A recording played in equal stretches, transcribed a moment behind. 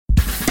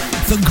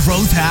The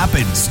Growth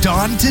Happens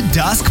Dawn to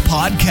Dusk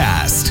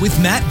podcast with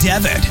Matt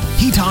Devitt.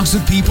 He talks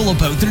with people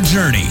about their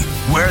journey,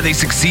 where they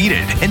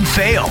succeeded and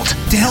failed,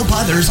 to help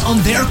others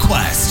on their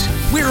quest.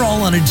 We're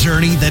all on a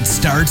journey that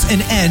starts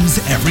and ends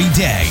every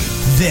day.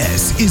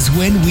 This is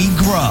when we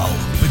grow,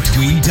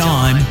 between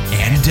dawn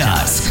and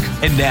dusk.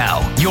 And now,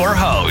 your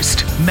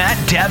host,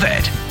 Matt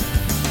Devitt.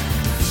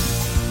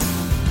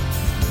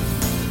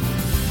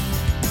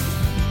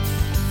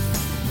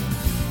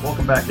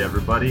 Welcome back,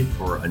 everybody,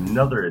 for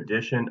another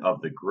edition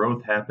of the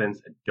Growth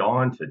Happens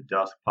Dawn to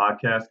Dusk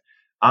podcast.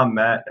 I'm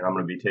Matt, and I'm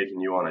going to be taking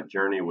you on a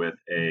journey with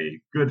a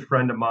good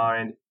friend of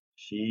mine.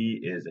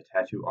 She is a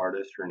tattoo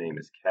artist. Her name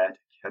is Kat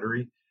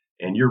Kettery,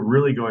 and you're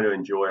really going to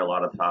enjoy a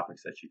lot of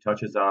topics that she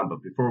touches on.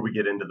 But before we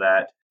get into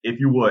that, if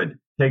you would,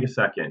 take a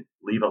second,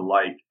 leave a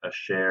like, a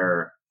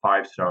share,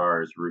 5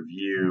 stars,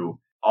 review.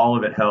 All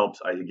of it helps.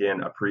 I,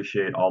 again,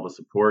 appreciate all the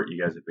support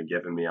you guys have been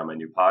giving me on my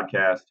new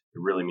podcast.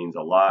 It really means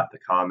a lot. The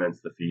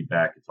comments, the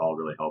feedback, it's all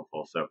really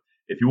helpful. So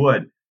if you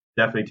would,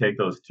 definitely take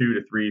those 2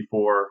 to 3,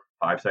 4,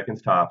 5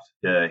 seconds tops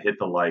to hit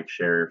the like,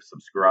 share,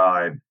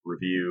 subscribe,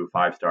 review,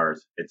 5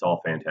 stars. It's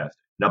all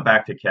fantastic. Now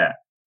back to Kat.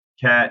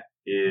 Kat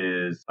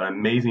is an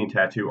amazing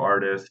tattoo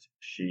artist.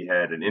 She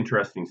had an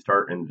interesting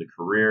start in the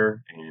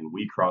career, and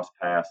we crossed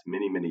paths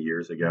many, many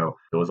years ago.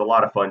 It was a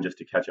lot of fun just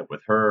to catch up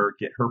with her,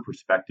 get her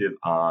perspective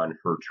on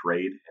her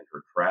trade and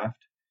her craft,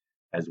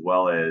 as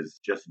well as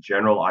just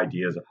general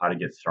ideas of how to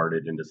get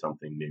started into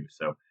something new.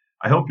 So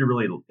I hope you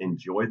really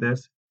enjoy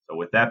this. So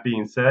with that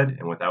being said,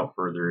 and without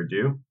further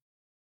ado,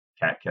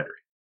 Kat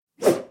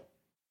Kettery.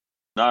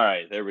 All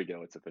right, there we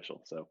go. It's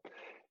official. So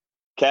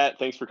Kat,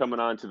 thanks for coming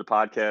on to the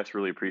podcast.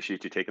 Really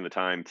appreciate you taking the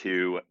time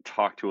to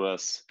talk to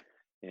us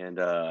and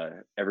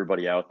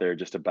everybody out there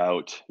just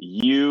about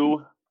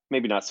you,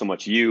 maybe not so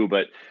much you,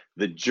 but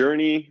the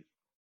journey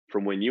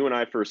from when you and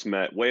I first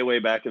met way, way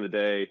back in the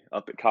day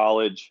up at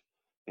college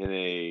in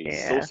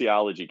a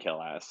sociology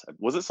class.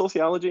 Was it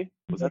sociology?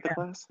 Was that the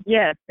class?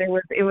 Yes, it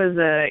was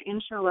a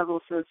intro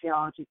level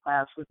sociology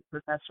class with a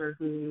professor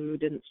who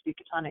didn't speak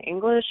a ton of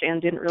English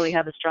and didn't really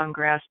have a strong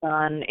grasp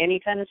on any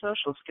kind of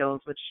social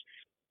skills, which,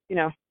 you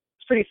know,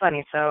 it's pretty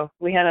funny. So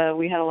we had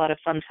a lot of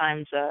fun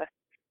times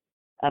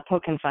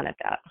poking fun at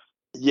that.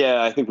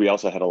 Yeah, I think we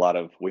also had a lot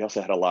of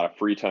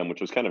free time,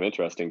 which was kind of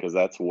interesting because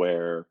that's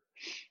where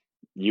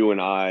you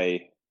and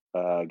I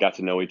got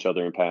to know each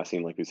other in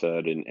passing, like we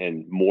said,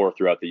 and more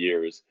throughout the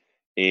years.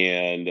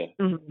 And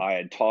I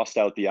had tossed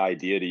out the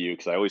idea to you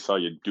because I always saw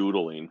you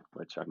doodling,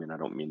 which, I mean, I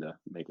don't mean to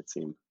make it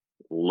seem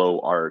low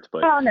art,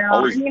 but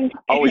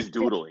always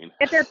doodling.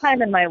 At that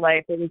time in my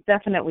life, it was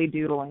definitely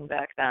doodling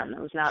back then. It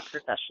was not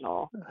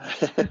professional.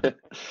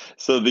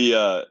 So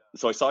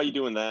I saw you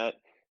doing that.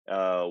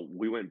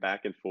 We went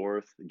back and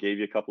forth, gave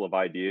you a couple of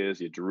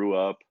ideas. You drew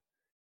up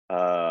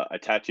a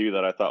tattoo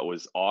that I thought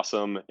was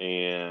awesome,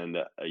 and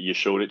you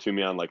showed it to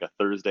me on like a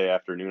Thursday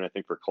afternoon, I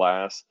think, for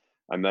class.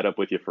 I met up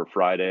with you for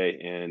Friday,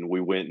 and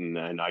we went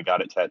and I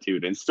got it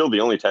tattooed. And it's still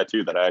the only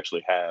tattoo that I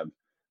actually have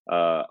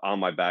on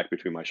my back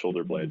between my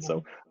shoulder blades.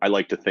 So I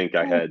like to think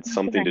I had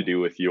something to do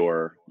with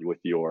your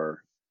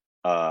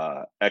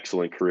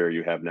excellent career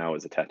you have now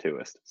as a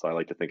tattooist. So I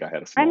like to think I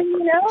had a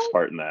small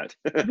part in that.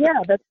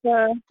 Yeah, that's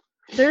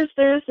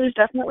there's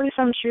definitely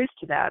some truth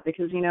to that,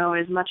 because, you know,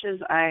 as much as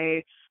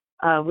I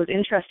was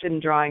interested in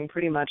drawing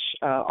pretty much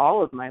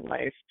all of my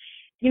life,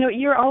 you know,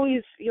 you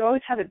always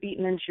have it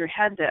beaten into your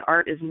head that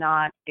art is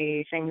not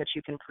a thing that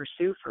you can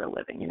pursue for a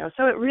living, you know.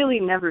 So it really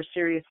never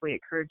seriously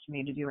occurred to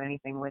me to do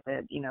anything with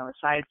it, you know,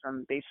 aside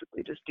from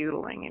basically just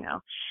doodling, you know.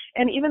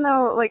 And even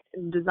though, like,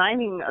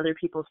 designing other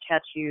people's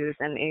tattoos,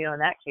 and, you know, in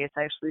that case,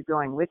 actually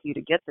going with you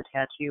to get the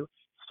tattoo,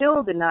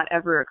 still did not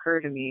ever occur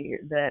to me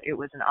that it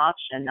was an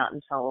option, not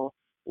until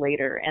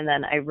later. And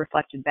then I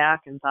reflected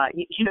back and thought,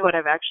 you know what,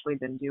 I've actually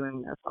been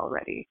doing this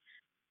already.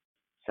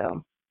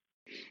 So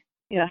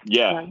yeah,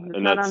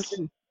 and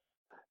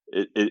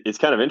it's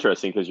kind of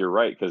interesting because you're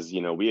right, because,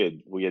 you know,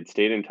 we had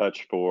stayed in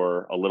touch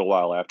for a little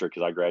while after,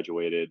 because I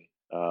graduated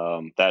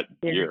that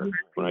year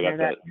when I got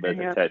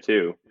that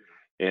tattoo,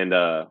 and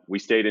we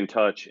stayed in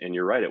touch. And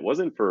you're right, it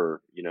wasn't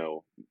for, you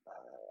know,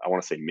 I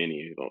want to say many,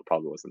 it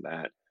probably wasn't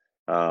that,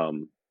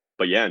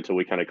 but yeah, until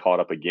we kind of caught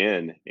up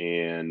again,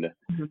 and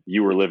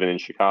you were living in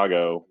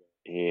Chicago,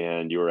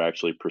 and you were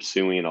actually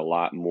pursuing a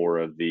lot more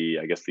of the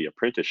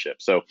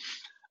apprenticeship. So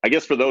I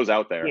guess for those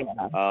out there,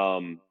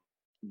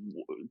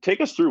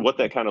 take us through what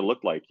that kind of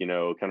looked like, you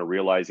know, kind of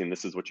realizing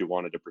this is what you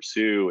wanted to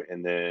pursue.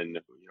 And then,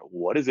 you know,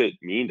 what does it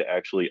mean to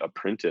actually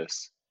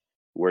apprentice,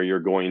 where you're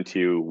going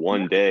to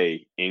one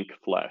day ink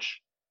flesh?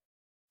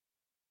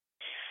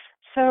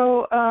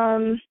 So,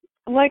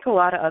 like a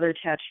lot of other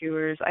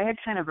tattooers, I had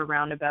kind of a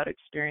roundabout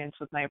experience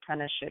with my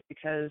apprenticeship,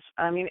 because,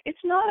 I mean, it's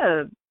not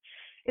a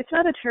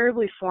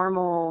terribly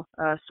formal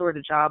sort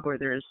of job where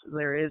there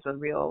is a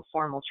real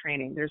formal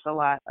training. There's a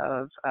lot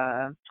of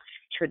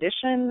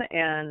tradition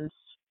and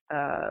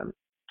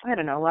I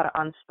don't know, a lot of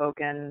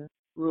unspoken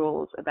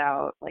rules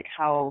about like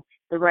how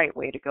the right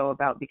way to go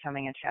about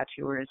becoming a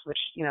tattooer is, which,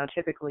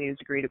 typically is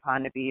agreed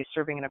upon to be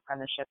serving an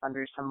apprenticeship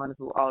under someone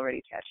who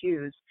already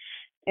tattoos.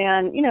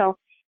 And,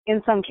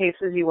 in some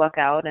cases you luck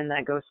out and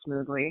that goes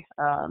smoothly.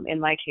 In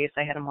my case,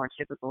 I had a more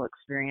typical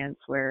experience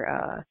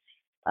where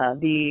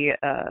the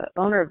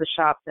owner of the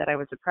shop that I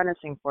was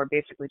apprenticing for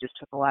basically just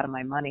took a lot of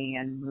my money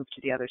and moved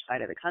to the other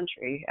side of the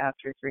country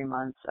after 3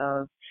 months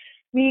of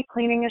me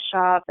cleaning his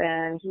shop,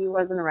 and he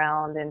wasn't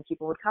around, and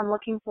people would come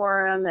looking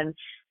for him and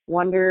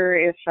wonder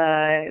if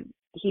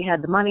he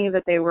had the money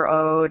that they were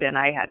owed, and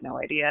I had no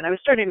idea. And I was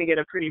starting to get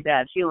a pretty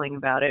bad feeling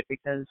about it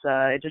because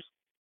it just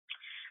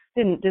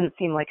didn't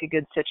seem like a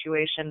good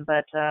situation.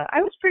 But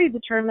I was pretty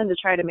determined to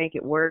try to make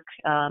it work,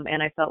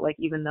 and I felt like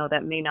even though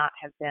that may not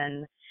have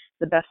been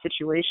the best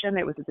situation,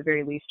 it was at the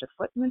very least a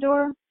foot in the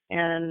door.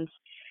 And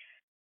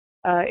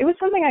it was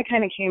something I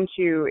kind of came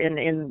to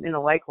in a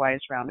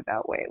likewise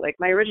roundabout way. Like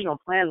my original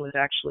plan was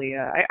actually,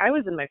 I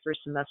was in my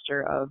first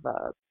semester of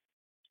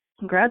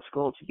grad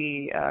school to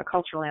be a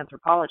cultural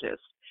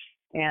anthropologist.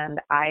 And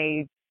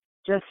I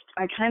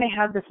kind of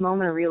had this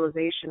moment of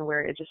realization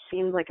where it just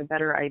seemed like a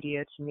better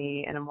idea to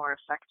me and a more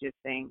effective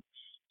thing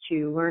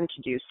to learn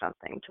to do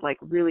something, to like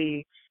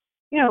really,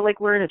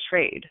 like learn a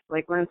trade,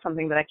 like learn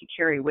something that I could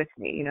carry with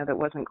me, that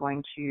wasn't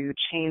going to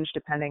change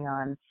depending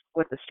on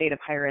what the state of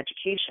higher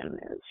education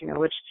is,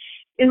 which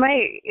in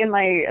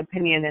my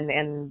opinion,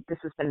 and this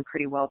has been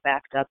pretty well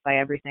backed up by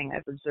everything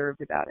I've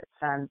observed about it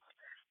since,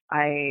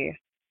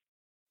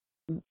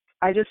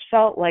 I just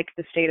felt like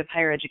the state of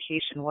higher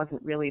education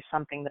wasn't really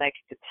something that I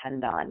could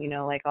depend on,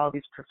 like all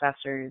these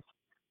professors,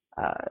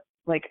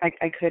 like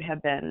I could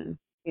have been,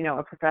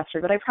 a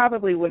professor, but I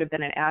probably would have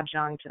been an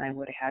adjunct, and I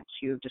would have had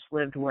to have just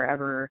lived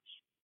wherever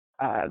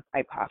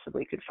I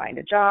possibly could find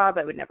a job.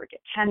 I would never get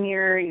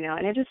tenure,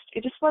 and it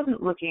just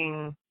wasn't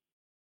looking,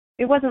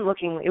 it was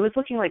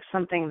looking like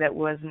something that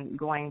wasn't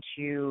going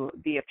to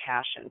be a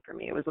passion for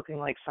me. It was looking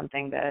like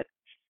something that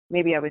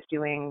maybe I was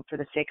doing for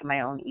the sake of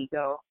my own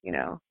ego,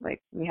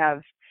 like you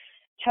have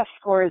test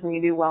scores and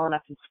you do well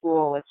enough in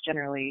school, it's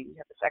generally, you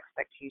have this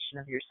expectation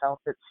of yourself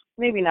that's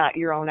maybe not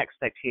your own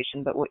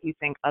expectation, but what you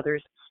think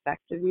others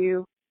expect of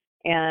you.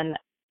 And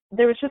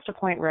there was just a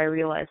point where I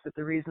realized that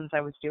the reasons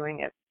I was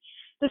doing it,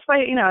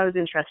 despite, I was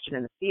interested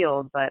in the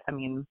field, but I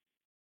mean,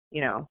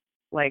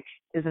 like,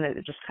 isn't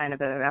it just kind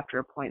of after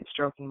a point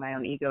stroking my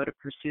own ego to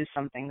pursue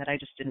something that I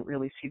just didn't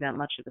really see that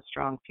much of a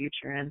strong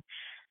future in?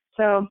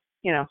 So,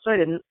 so I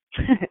didn't.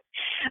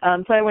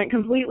 So I went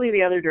completely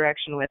the other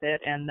direction with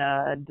it and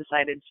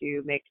decided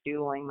to make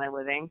doodling my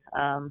living.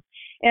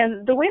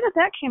 And the way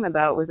that came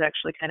about was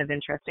actually kind of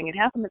interesting. It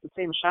happened at the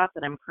same shop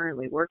that I'm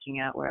currently working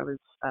at, where I was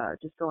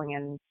just going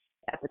in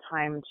at the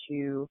time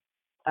to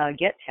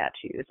get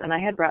tattoos. And I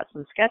had brought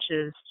some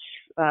sketches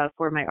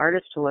for my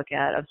artist to look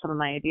at of some of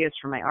my ideas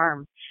for my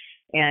arm.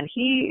 And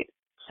he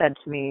said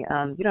to me,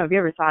 have you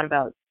ever thought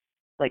about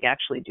like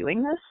actually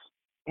doing this?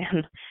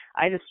 And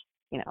I just,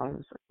 I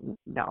was like,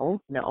 no,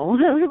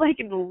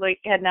 like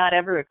had not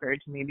ever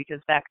occurred to me,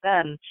 because back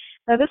then,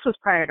 now this was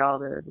prior to all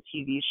the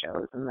TV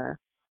shows and the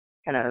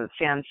kind of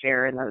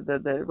fanfare and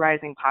the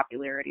rising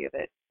popularity of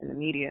it in the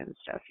media and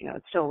stuff.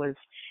 It still was,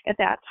 at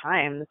that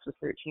time, this was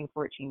 13,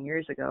 14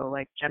 years ago,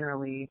 like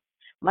generally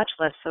much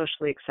less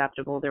socially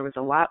acceptable. There was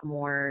a lot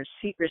more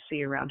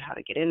secrecy around how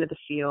to get into the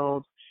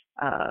field,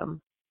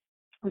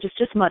 which is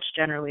just much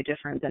generally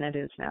different than it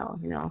is now,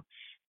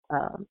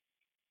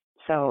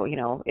 So,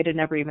 it had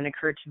never even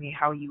occurred to me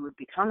how you would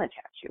become a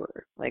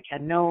tattooer. Like,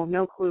 had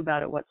no clue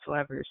about it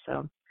whatsoever.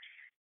 So,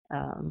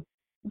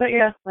 but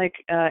yeah, like,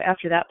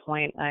 after that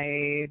point,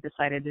 I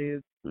decided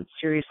to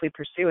seriously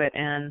pursue it,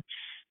 and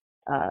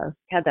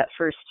had that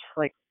first,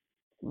 like,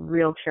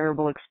 real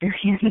terrible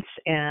experience.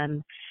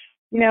 And,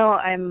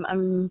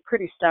 I'm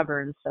pretty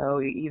stubborn. So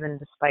even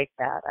despite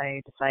that,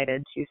 I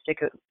decided to stick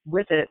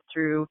with it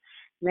through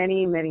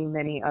many, many,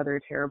 many other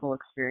terrible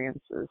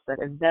experiences that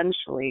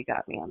eventually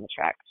got me on the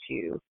track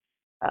to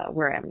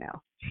where I am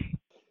now.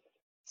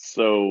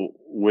 So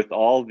with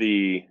all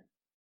the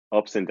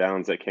ups and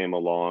downs that came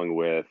along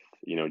with,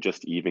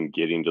 just even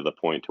getting to the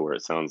point to where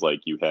it sounds like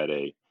you had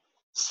a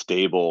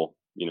stable,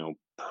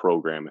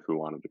 program, if we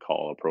wanted to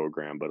call it a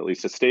program, but at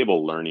least a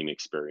stable learning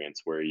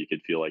experience where you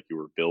could feel like you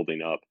were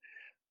building up.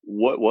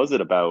 What was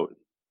it about,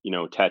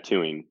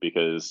 tattooing?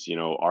 Because,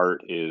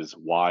 art is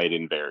wide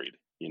and varied,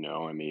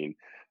 I mean,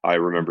 I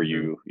remember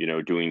Mm-hmm.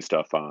 you, doing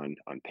stuff on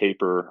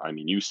paper. I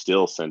mean, you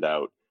still send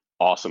out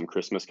awesome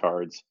Christmas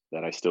cards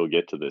that I still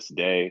get to this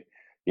day,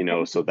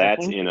 Thank so you.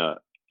 that's Thank you.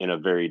 in a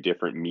very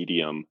different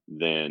medium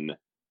than,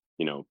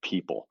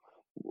 people.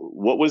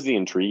 What was the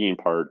intriguing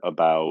part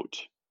about,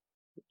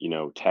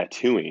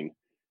 tattooing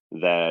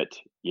that,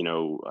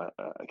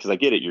 because I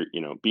get it, you're,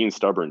 being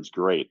stubborn is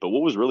great, but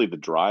what was really the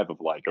drive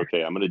of like,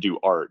 okay, I'm going to do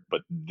art,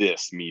 but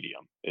this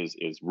medium is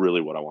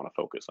really what I want to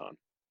focus on?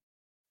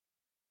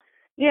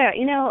 Yeah,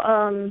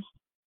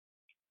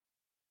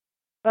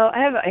 well, I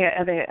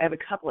have a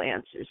couple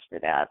answers for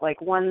that.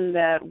 Like one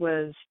that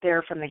was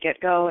there from the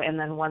get-go, and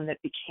then one that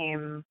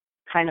became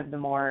kind of the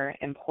more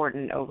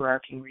important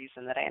overarching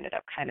reason that I ended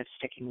up kind of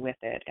sticking with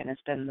it, and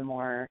it's been the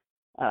more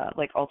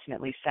like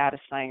ultimately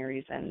satisfying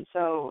reason.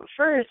 So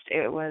first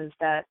it was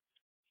that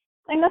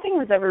like nothing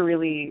was ever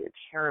really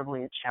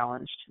terribly a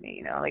challenge to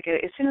me, like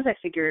as soon as I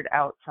figured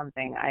out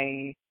something,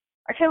 I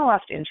kind of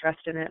lost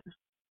interest in it,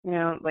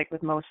 like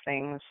with most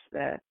things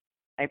that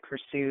I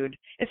pursued.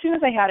 As soon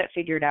as I had it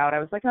figured out, I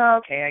was like, oh,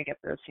 okay, I get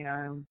this,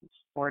 I'm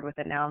bored with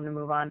it now, I'm gonna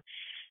move on.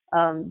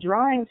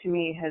 Drawing to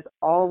me has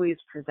always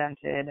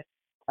presented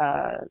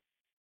a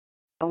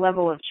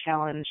level of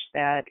challenge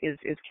that is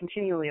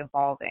continually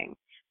evolving.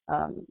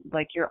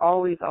 Like you're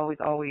always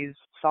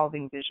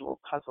solving visual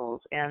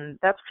puzzles, and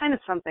that's kind of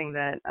something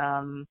that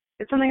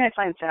it's something I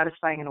find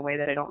satisfying in a way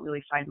that I don't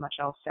really find much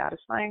else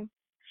satisfying,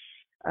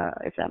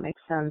 if that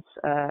makes sense.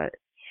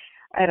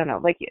 I don't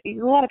know, like a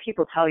lot of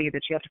people tell you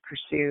that you have to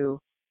pursue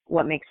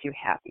what makes you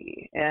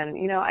happy, and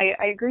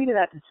I agree to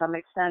that to some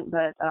extent,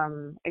 but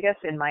I guess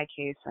in my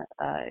case,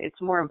 it's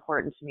more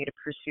important to me to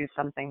pursue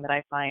something that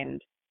I find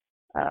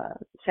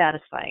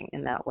satisfying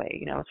in that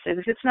way. So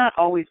if it's not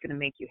always going to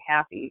make you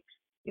happy,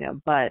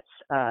 but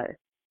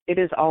it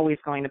is always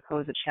going to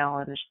pose a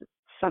challenge,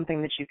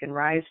 something that you can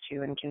rise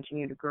to and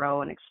continue to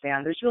grow and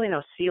expand. There's really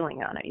no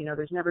ceiling on it.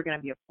 There's never going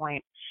to be a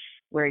point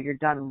where you're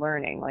done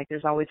learning. Like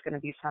there's always going to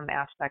be some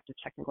aspect of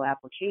technical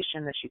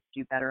application that you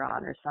could do better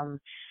on, or some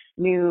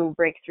new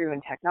breakthrough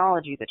in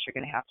technology that you're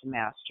going to have to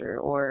master,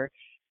 or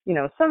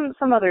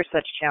some other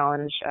such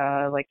challenge,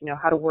 like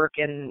how to work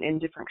in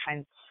different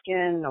kinds of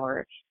skin,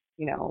 or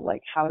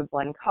like how to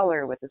blend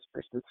color with this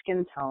person's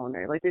skin tone,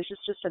 or like there's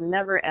just a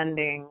never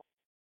ending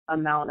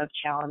amount of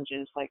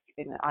challenges, like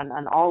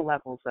on all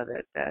levels of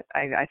it, that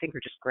I think are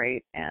just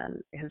great,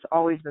 and it has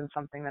always been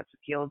something that's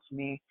appealed to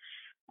me.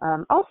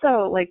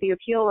 Also, like the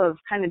appeal of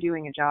kind of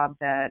doing a job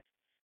that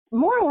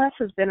more or less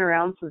has been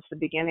around since the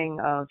beginning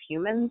of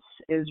humans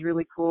is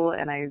really cool,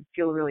 and I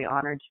feel really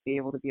honored to be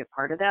able to be a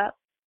part of that.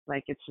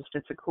 Like it's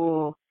a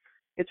cool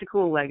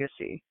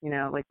legacy.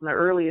 Like the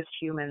earliest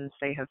humans,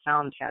 they have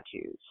found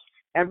tattoos.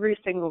 Every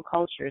single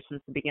culture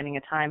since the beginning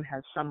of time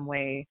has some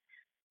way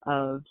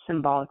of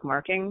symbolic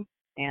marking,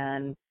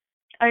 and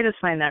I just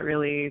find that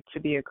really to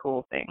be a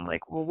cool thing.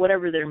 Like, well,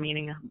 whatever their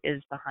meaning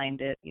is behind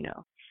it,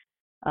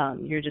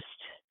 you're just,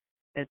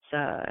 it's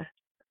a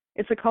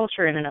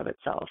culture in and of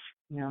itself,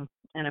 and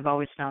I've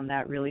always found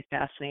that really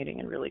fascinating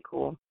and really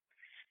cool.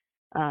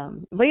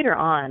 Later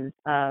on,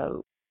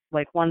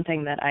 like one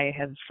thing that I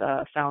have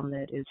found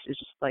that is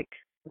just like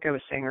I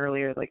was saying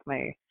earlier, like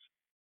my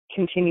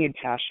continued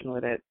passion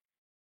with it,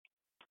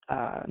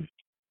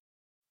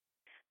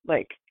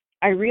 like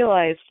I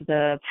realized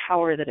the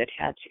power that it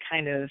had to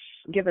kind of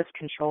give us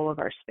control of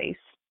our space.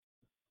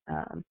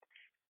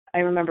 I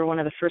remember one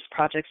of the first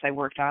projects I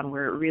worked on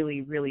where it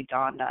really, really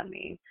dawned on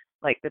me,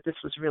 like that this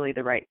was really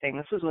the right thing.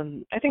 This was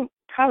when, I think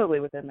probably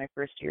within my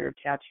first year of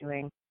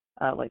tattooing,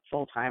 like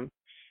full time.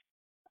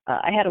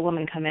 I had a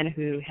woman come in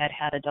who had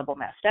a double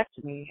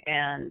mastectomy,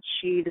 and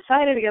she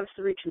decided to give us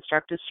the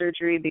reconstructive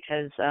surgery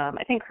because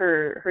I think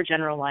her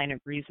general line of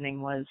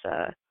reasoning was,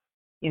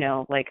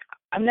 like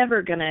I'm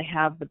never going to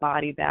have the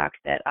body back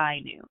that I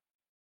knew,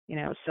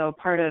 so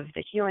part of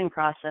the healing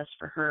process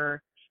for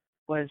her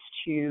was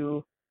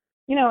to,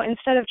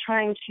 instead of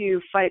trying to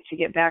fight to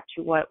get back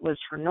to what was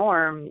her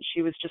norm,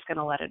 she was just going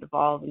to let it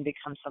evolve and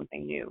become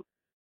something new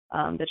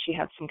that she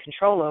had some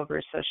control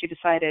over. So she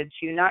decided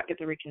to not get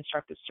the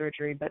reconstructive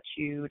surgery, but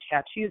to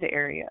tattoo the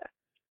area.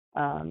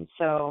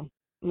 So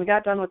we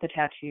got done with the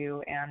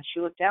tattoo, and she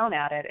looked down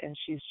at it, and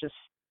she's just,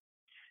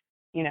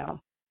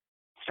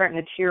 starting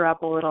to tear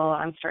up a little.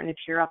 I'm starting to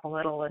tear up a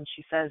little, and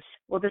she says,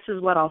 well, this is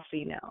what I'll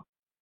see now.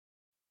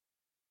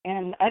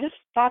 And I just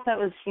thought that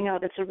was,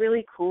 that's a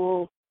really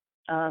cool,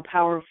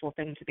 powerful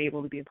thing to be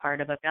able to be a part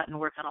of. I've gotten to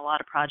work on a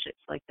lot of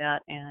projects like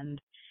that, and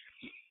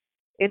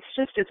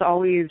it's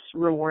always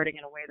rewarding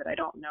in a way that I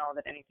don't know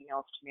that anything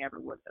else to me ever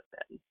would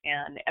have been.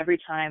 And every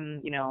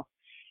time,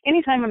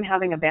 anytime I'm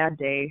having a bad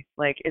day,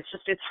 like it's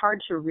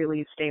hard to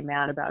really stay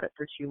mad about it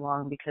for too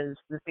long, because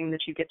the thing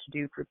that you get to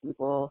do for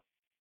people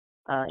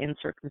in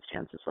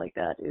circumstances like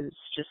that is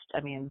just,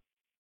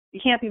 you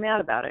can't be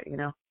mad about it,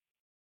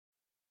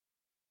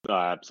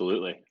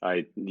 Absolutely.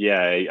 I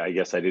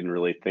guess I didn't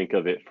really think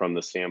of it from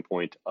the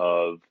standpoint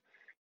of,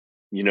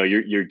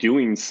 you're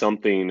doing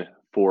something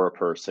for a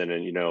person,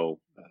 and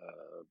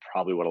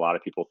probably what a lot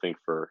of people think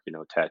for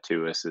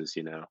tattooists is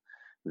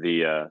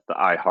the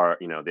I heart,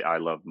 the I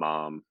love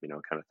mom,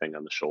 kind of thing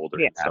on the shoulder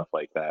and stuff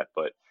like that.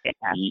 But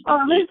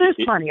there's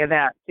plenty of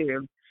that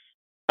too.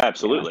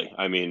 Absolutely.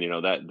 I mean,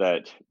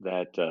 that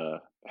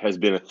has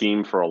been a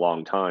theme for a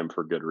long time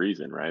for good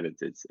reason, right?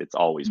 It's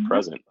always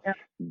present. Yeah.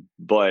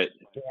 But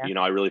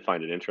I really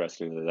find it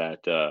interesting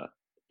that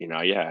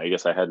I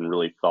guess I hadn't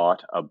really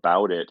thought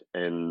about it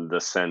in the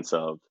sense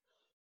of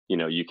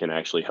you can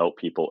actually help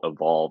people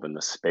evolve in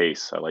the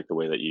space. I like the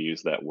way that you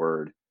use that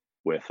word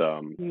with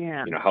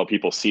how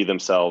people see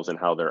themselves and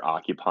how they're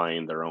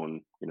occupying their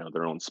own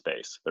their own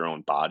space, their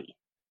own body,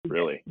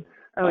 really.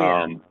 Oh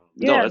yeah.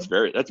 No, that's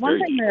very One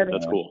thing deep.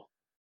 That's cool.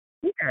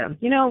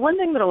 Yeah. One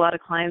thing that a lot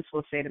of clients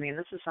will say to me, and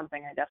this is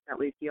something I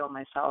definitely feel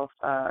myself,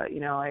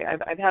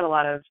 I've had a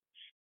lot of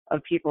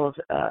people,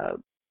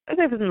 I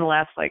think within the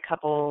last like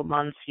couple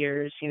months,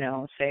 years,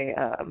 say,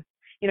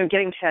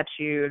 getting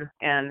tattooed,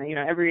 and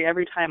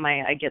every time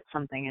I get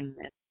something and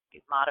it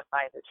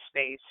modify this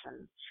space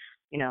and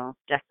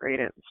decorate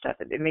it and stuff,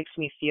 it makes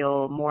me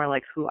feel more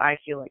like who I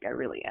feel like I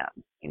really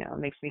am. It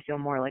makes me feel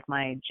more like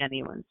my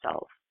genuine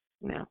self.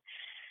 You know,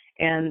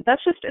 and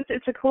that's just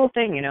it's a cool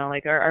thing.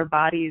 Like our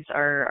bodies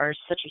are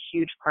such a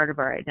huge part of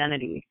our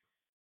identity,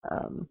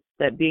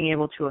 that being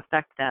able to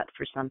affect that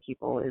for some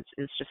people is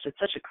just it's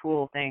such a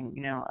cool thing.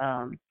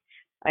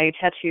 I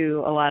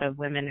tattoo a lot of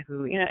women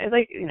who,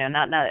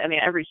 not I mean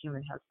every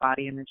human has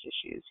body image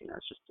issues.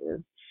 It's just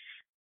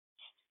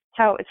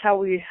it's how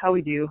we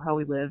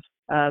live.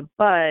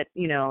 But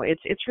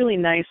it's really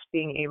nice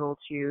being able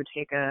to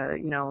take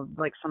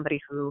like somebody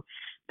who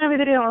maybe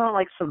they don't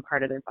like some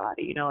part of their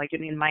body. Like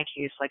in my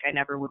case, like I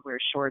never would wear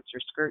shorts or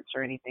skirts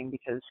or anything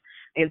because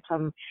they had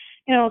some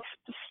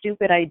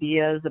stupid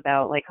ideas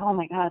about like, oh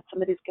my God,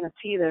 somebody's gonna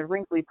see the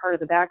wrinkly part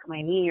of the back of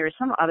my knee, or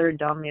some other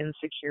dumb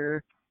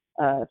insecure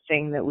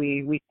thing that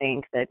we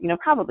think that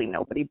probably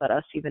nobody but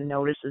us even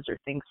notices or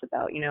thinks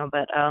about.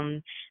 But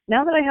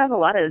now that I have a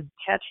lot of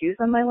tattoos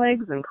on my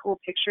legs and cool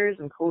pictures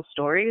and cool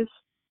stories,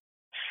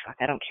 fuck,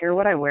 I don't care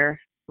what I wear.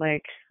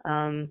 Like,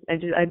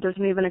 it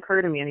doesn't even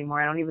occur to me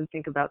anymore. I don't even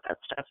think about that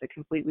stuff. It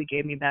completely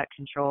gave me back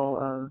control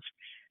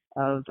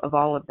of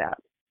all of that.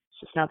 It's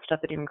just not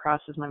stuff that even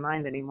crosses my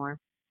mind anymore.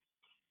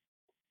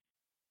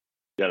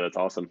 Yeah, that's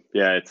awesome.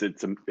 Yeah,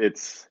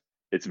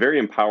 it's very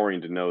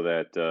empowering to know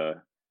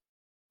that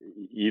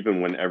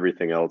even when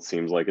everything else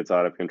seems like it's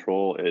out of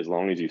control, as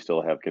long as you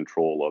still have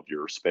control of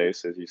your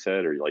space, as you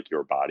said, or like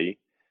your body,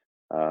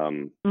 yeah,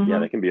 Mhm.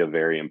 that can be a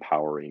very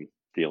empowering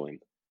feeling.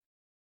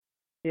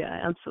 Yeah,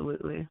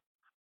 absolutely.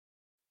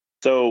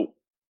 So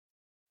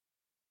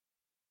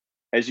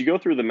as you go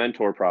through the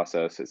mentor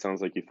process, it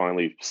sounds like you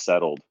finally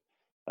settled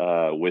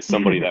with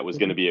somebody that was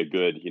going to be a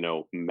good,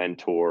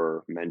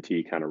 mentor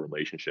mentee kind of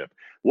relationship.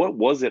 What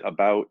was it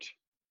about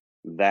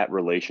that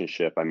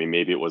relationship? I mean,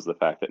 maybe it was the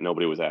fact that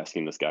nobody was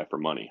asking this guy for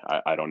money.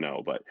 I don't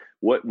know, but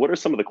what are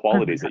some of the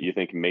qualities that you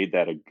think made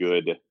that a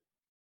good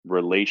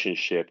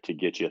relationship to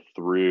get you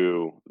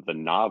through the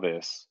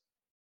novice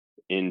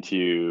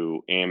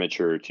into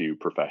amateur to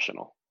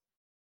professional?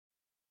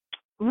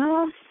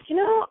 Well,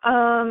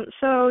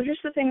 so here's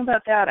the thing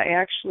about that. I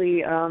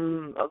actually,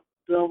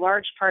 the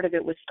large part of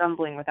it was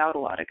stumbling without a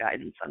lot of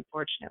guidance,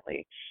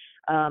 unfortunately.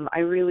 I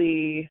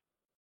really,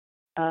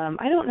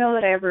 I don't know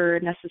that I ever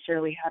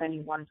necessarily had any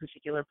one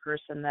particular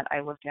person that I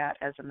looked at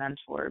as a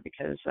mentor,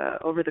 because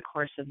over the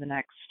course of the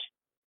next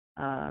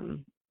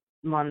um,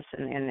 months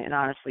and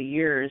honestly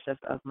years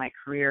of my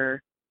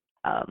career,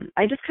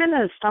 I just kind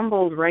of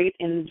stumbled right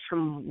in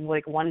from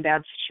like one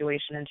bad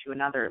situation into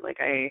another. Like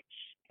I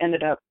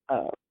ended up,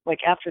 like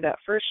after that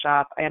first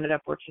shop, I ended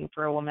up working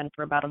for a woman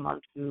for about a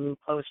month who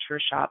closed her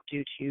shop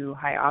due to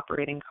high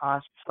operating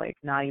costs. Like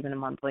not even a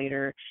month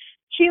later,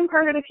 she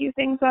imparted a few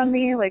things on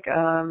me. Like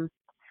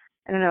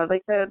I don't know,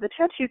 like the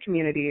tattoo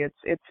community.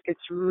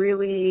 It's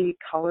really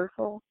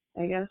colorful,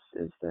 I guess,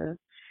 is the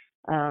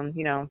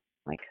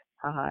like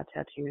haha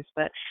tattoos.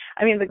 But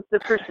I mean the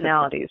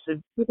personalities.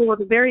 So people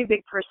with very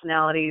big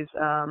personalities,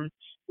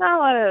 not a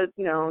lot of,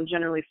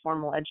 generally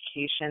formal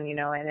education,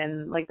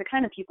 and like the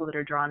kind of people that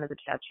are drawn to the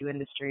tattoo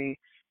industry,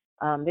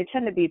 they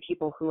tend to be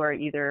people who are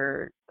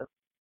either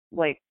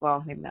like,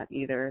 well, maybe not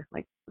either,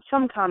 like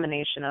some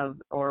combination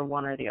of or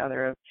one or the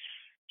other of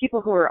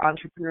people who are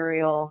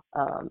entrepreneurial,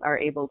 are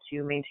able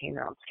to maintain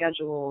their own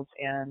schedules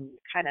and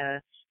kind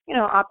of,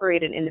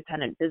 operate an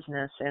independent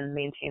business and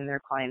maintain their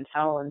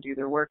clientele and do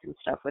their work and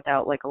stuff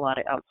without like a lot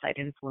of outside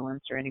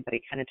influence or anybody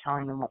kind of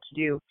telling them what to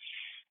do.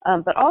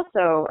 But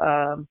also,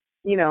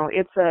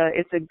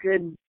 it's a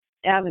good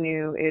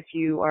avenue if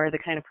you are the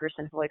kind of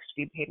person who likes to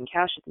be paid in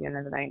cash at the end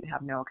of the night and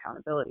have no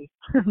accountability.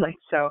 Like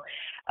so,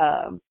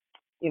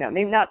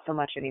 maybe not so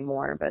much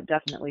anymore, but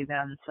definitely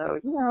then. So,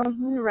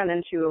 we run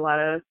into a lot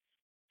of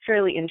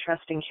fairly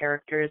interesting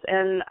characters.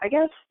 And I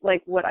guess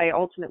like what I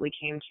ultimately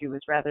came to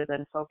was, rather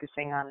than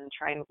focusing on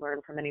trying to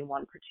learn from any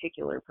one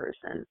particular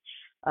person,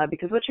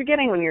 because what you're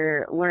getting when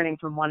you're learning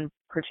from one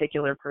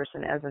particular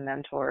person as a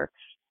mentor,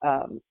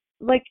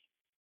 like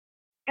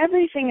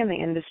everything in the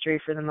industry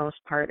for the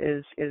most part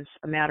is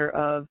a matter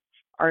of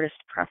artist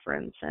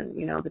preference, and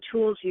the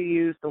tools you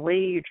use, the way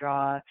you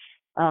draw.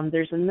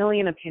 There's a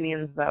million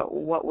opinions about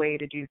what way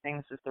to do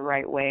things is the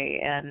right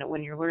way, and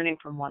when you're learning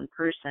from one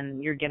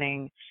person, you're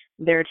getting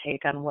their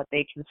take on what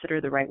they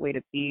consider the right way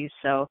to be.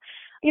 So,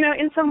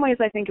 in some ways,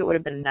 I think it would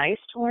have been nice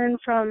to learn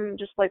from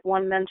just like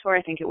one mentor.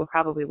 I think it would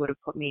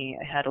have put me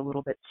ahead a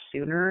little bit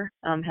sooner,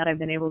 had I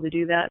been able to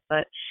do that.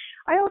 But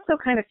I also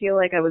kind of feel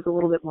like I was a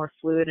little bit more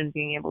fluid in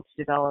being able to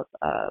develop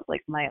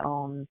like my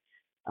own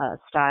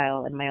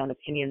style and my own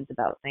opinions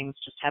about things,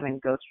 just having to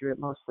go through it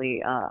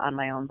mostly on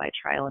my own by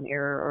trial and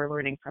error, or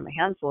learning from a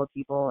handful of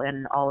people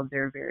and all of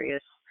their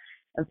various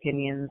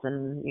opinions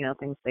and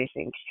things they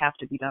think have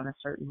to be done a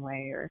certain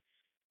way, or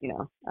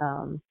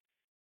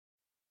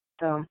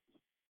So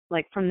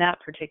like from that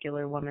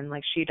particular woman,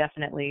 like she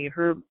definitely,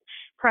 her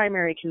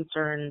primary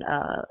concern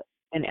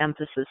and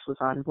emphasis was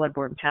on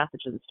bloodborne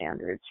pathogen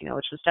standards,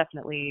 which was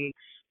definitely,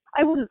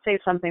 I wouldn't say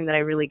something that I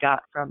really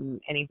got from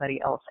anybody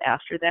else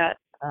after that.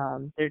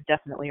 There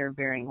definitely are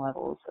varying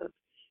levels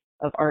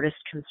of artist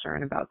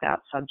concern about that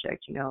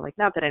subject, like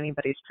not that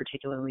anybody's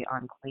particularly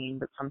unclean,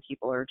 but some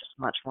people are just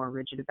much more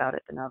rigid about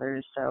it than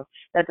others. So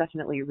that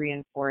definitely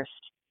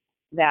reinforced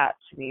that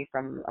to me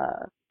from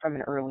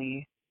an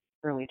early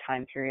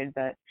time period.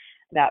 But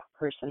that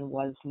person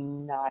was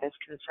not as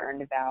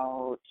concerned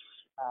about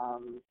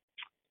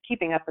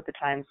keeping up with the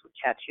times with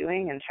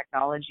tattooing and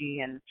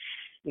technology and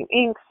new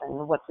inks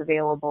and what's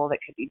available that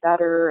could be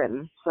better.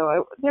 And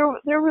so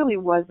there really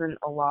wasn't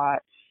a lot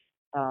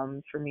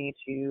for me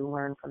to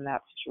learn from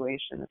that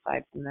situation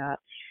aside from that.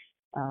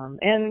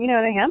 And, in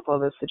a handful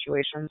of those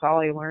situations, all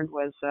I learned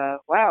was,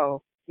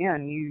 wow,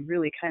 man, you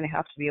really kind of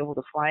have to be able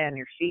to fly on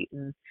your feet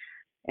and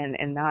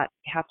not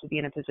have to be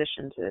in a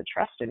position to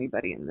trust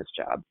anybody in this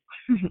job.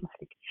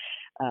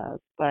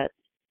 But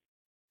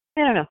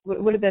I don't know,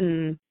 would have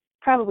been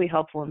probably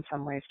helpful in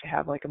some ways to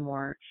have like a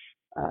more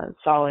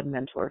solid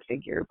mentor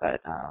figure.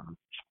 But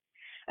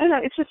I don't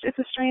know, it's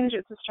a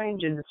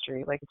strange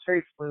industry. Like it's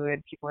very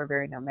fluid. People are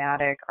very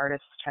nomadic.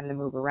 Artists tend to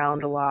move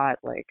around a lot.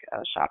 Like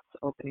shops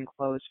open and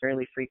close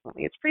fairly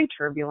frequently. It's pretty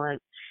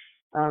turbulent.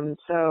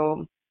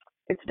 So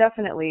it's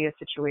definitely a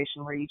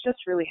situation where you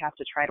just really have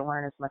to try to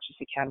learn as much as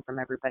you can from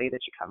everybody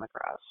that you come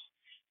across.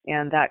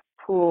 And that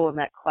pool and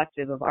that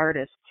collective of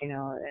artists,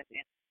 and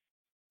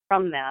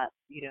from that,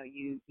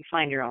 you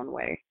find your own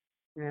way,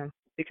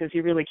 because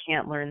you really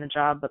can't learn the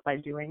job but by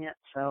doing it.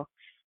 So,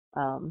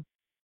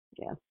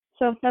 yeah.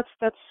 So that's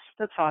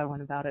how I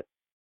went about it.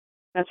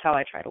 That's how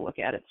I try to look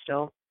at it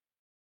still.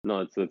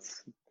 No,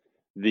 it's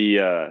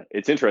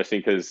interesting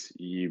because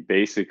you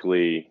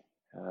basically,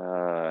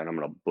 and I'm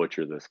going to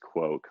butcher this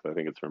quote because I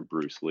think it's from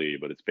Bruce Lee,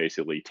 but it's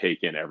basically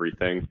take in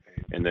everything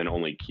and then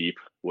only keep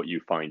what you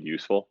find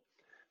useful.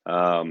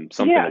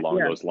 Something along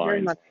those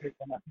lines.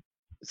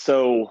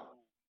 So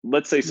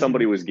let's say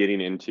somebody was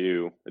getting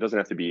into, it doesn't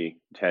have to be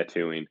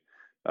tattooing,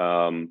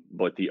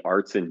 but the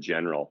arts in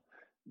general.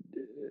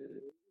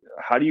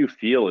 How do you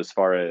feel as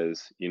far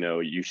as,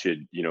 you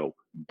should,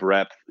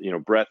 breadth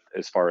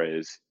as far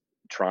as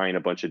trying a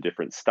bunch of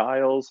different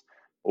styles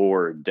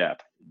or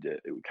depth?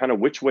 Kind of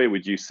which way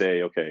would you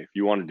say, okay, if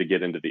you wanted to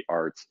get into the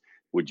arts,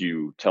 would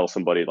you tell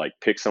somebody like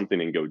pick something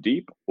and go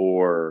deep,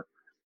 or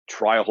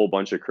try a whole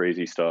bunch of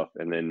crazy stuff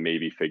and then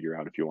maybe figure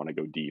out if you want to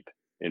go deep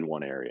in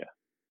one area?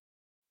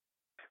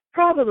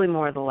 Probably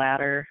more the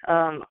latter.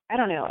 I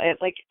don't know.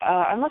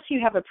 Unless you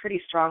have a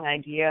pretty strong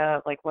idea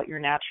of like what your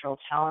natural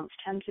talents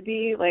tend to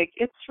be, like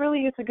it's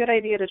a good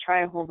idea to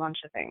try a whole bunch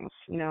of things.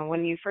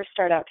 When you first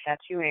start out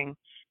tattooing,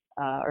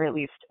 or at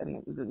least,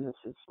 and this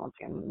is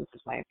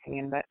my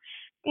opinion, but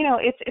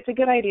it's a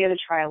good idea to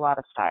try a lot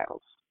of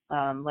styles.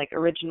 Like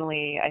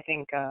originally, I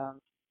think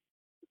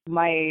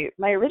my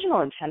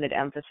original intended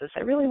emphasis,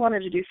 I really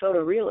wanted to do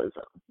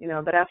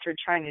photorealism, but after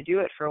trying to do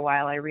it for a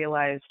while, I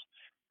realized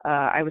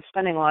I was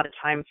spending a lot of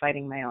time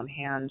fighting my own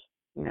hand.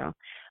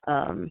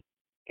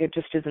 It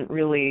just isn't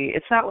really,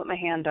 it's not what my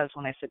hand does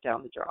when I sit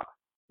down to draw.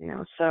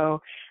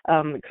 So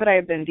could I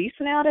have been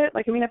decent at it?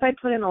 If I'd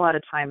put in a lot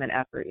of time and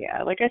effort,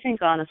 yeah. I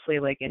think honestly,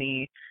 like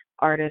any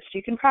artist,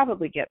 you can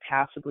probably get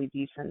passably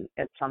decent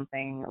at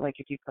something, like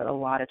if you put a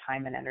lot of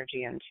time and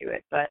energy into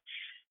it. But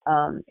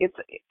it's,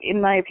 in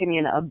my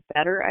opinion, a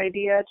better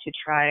idea to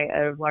try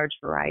a large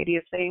variety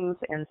of things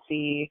and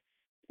see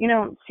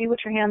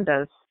what your hand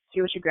does,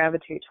 see what you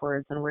gravitate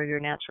towards and where your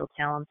natural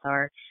talents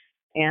are.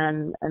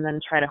 And then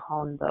try to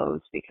hone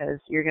those, because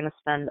you're going to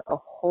spend a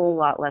whole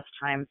lot less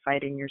time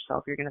fighting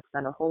yourself. You're going to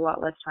spend a whole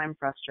lot less time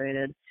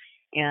frustrated,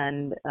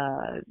 and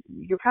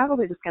you're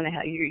probably just going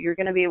to you're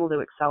going to be able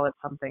to excel at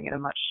something at a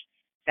much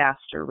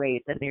faster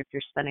rate than if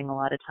you're spending a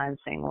lot of time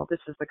saying, well,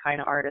 this is the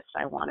kind of artist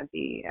I want to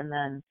be, and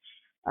then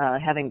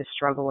having to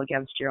struggle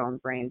against your own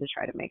brain to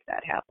try to make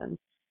that happen.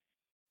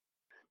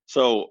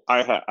 So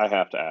I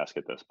have to ask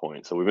at this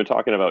point. So we've been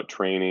talking about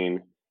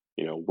training,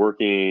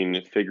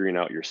 working, figuring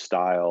out your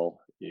style,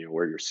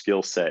 where your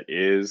skill set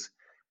is.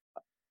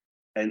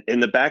 And in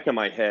the back of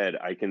my head,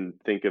 I can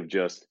think of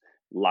just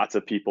lots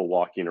of people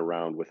walking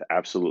around with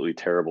absolutely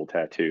terrible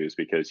tattoos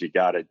because you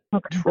got to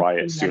try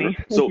it sooner.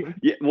 So,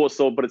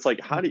 but it's like,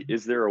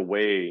 is there a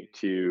way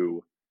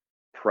to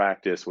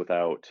practice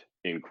without,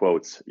 in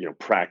quotes,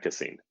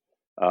 practicing?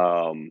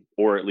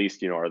 Or at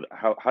least,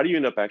 how do you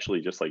end up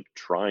actually just like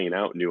trying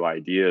out new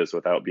ideas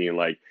without being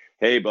like,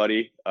 hey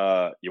buddy,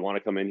 you want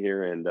to come in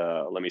here and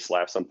let me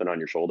slap something on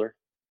your shoulder?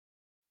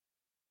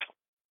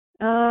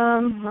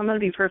 I'm going to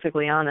be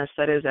perfectly honest.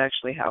 That is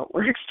actually how it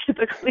works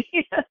typically.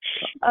 That's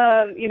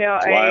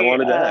why I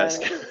wanted to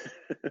ask.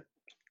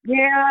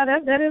 Yeah,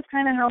 that is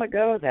kind of how it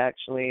goes,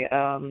 actually.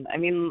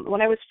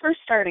 When I was first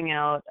starting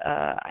out,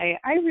 I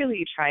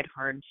really tried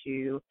hard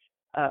to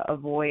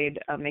avoid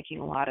making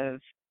a lot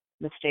of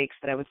mistakes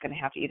that I was going to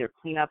have to either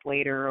clean up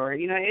later, or,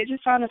 it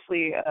just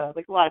honestly,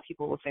 like a lot of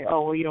people will say,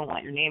 oh, well, you don't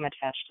want your name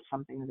attached to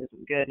something that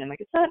isn't good. And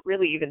like, it's not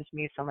really even to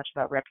me so much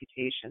about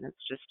reputation.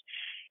 It's just,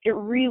 it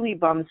really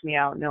bums me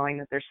out knowing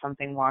that there's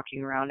something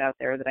walking around out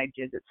there that I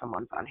did that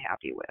someone's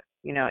unhappy with.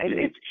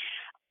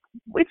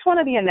 It's one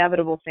of the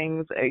inevitable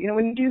things,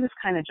 when you do this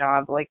kind of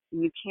job, like,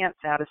 you can't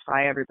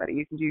satisfy everybody.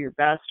 You can do your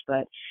best,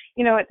 but,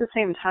 at the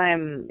same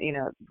time,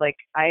 like,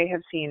 I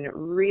have seen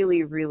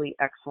really, really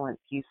excellent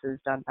pieces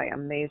done by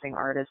amazing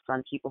artists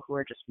on people who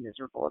are just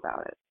miserable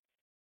about it.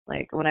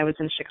 Like, when I was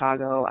in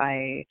Chicago,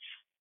 I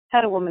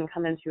had a woman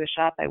come into a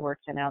shop I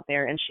worked in out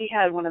there, and she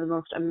had one of the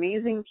most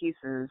amazing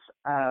pieces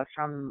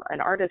from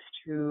an artist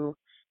who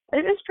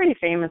is pretty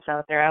famous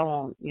out there.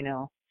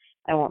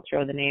 I won't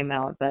throw the name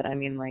out, but I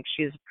mean, like,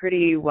 she's a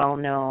pretty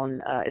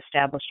well-known,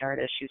 established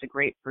artist. She's a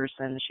great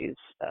person. She's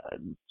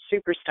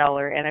super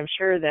stellar, and I'm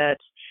sure that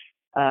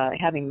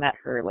having met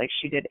her, like,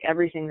 she did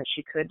everything that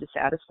she could to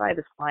satisfy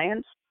this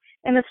client,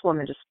 and this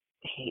woman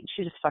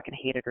she just fucking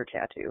hated her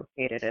tattoo,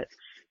 hated it.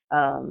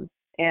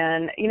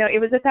 And, it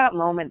was at that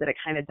moment that it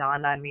kind of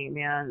dawned on me,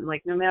 man,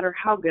 like, no matter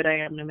how good I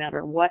am, no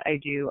matter what I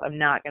do, I'm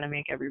not going to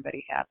make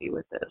everybody happy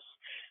with this.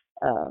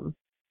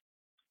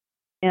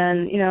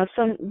 And,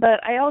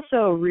 but I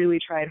also really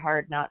tried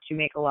hard not to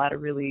make a lot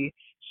of really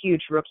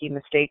huge rookie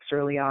mistakes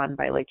early on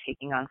by, like,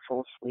 taking on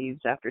full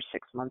sleeves after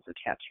 6 months of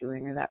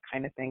tattooing or that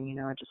kind of thing.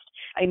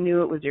 I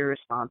knew it was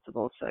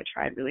irresponsible, so I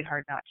tried really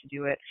hard not to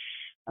do it.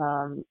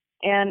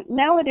 And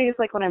nowadays,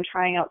 like, when I'm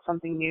trying out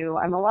something new,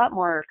 I'm a lot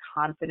more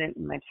confident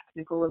in my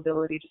technical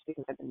ability just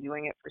because I've been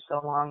doing it for so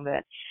long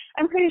that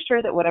I'm pretty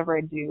sure that whatever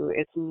I do,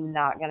 it's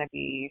not going to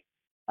be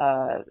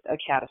a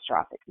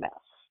catastrophic mess,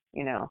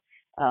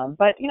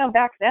 But,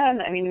 back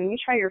then, I mean, when you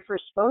try your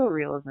first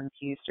photorealism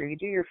piece or you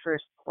do your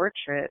first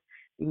portrait,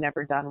 you've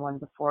never done one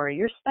before,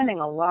 you're spending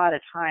a lot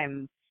of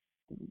time,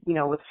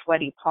 with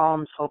sweaty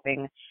palms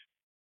hoping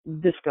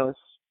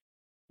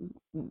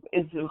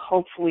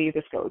hopefully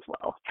this goes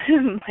well.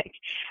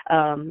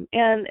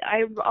 And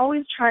I've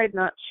always tried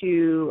not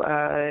to,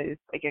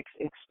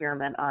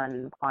 experiment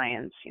on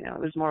clients. It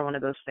was more one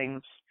of those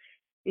things,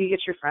 you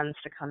get your friends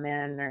to come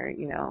in or,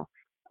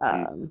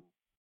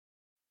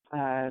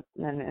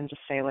 and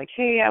just say, like,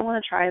 hey, I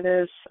want to try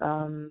this,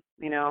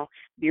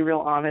 be real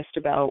honest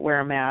about where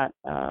I'm at.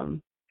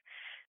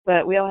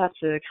 But we all have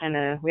to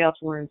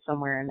learn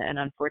somewhere. And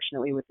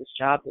unfortunately with this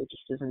job, there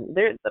just isn't,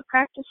 the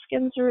practice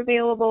skins are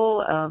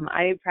available.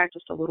 I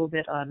practiced a little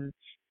bit on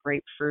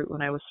grapefruit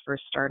when I was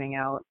first starting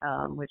out,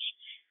 which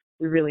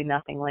was really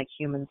nothing like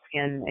human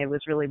skin. It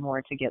was really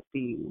more to get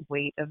the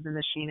weight of the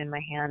machine in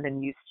my hand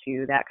and used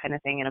to that kind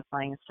of thing and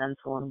applying a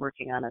stencil and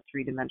working on a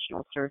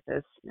 3-dimensional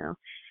surface,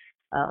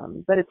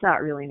 but it's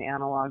not really an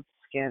analog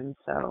skin.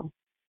 So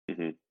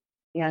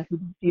yeah,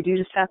 you do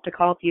just have to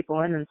call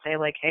people in and say,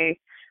 like, hey,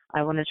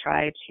 I want to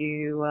try to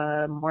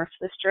morph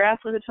this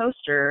giraffe with a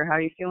toaster. How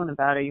are you feeling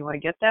about it? You want to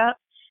get that?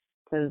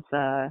 Because,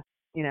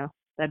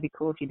 that'd be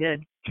cool if you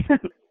did.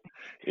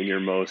 In your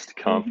most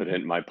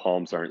confident, my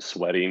palms aren't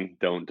sweating,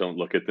 don't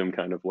look at them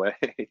kind of way.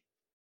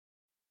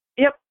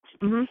 Yep.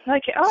 Mm-hmm.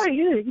 Like, oh,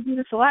 you do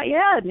this a lot?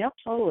 Yeah, yep,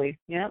 totally.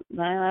 Yep.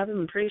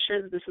 I'm pretty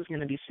sure that this is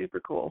going to be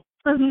super cool.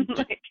 Do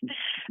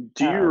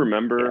you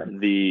remember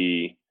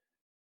the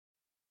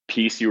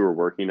piece you were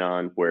working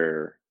on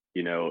where,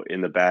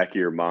 in the back of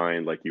your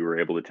mind, like, you were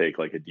able to take,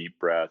 like, a deep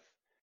breath,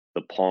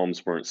 the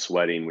palms weren't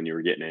sweating when you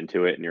were getting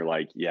into it, and you're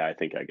like, yeah, I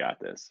think I got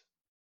this?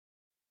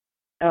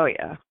 Oh,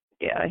 yeah.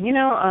 Yeah.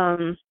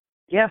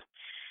 Yeah.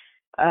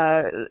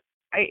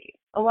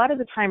 A lot of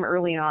the time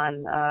early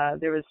on,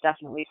 there was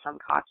definitely some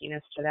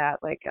cockiness to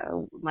that. Like,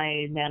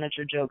 my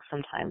manager jokes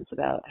sometimes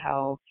about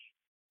how,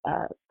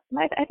 I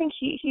think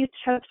he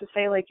tends to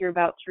say, like, you're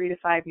about 3 to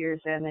 5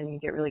 years in and you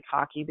get really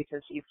cocky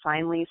because you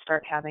finally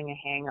start having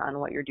a hang on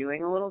what you're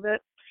doing a little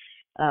bit,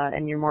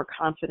 and you're more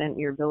confident in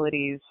your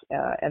abilities,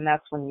 and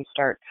that's when you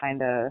start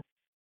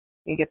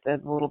you get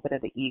the little bit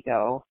of the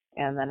ego,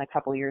 and then a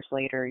couple years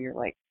later you're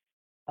like,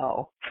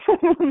 oh,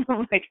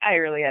 like, I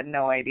really had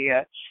no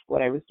idea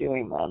what I was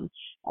doing then.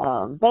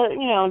 But,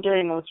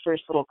 during those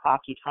first little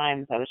cocky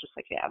times, I was just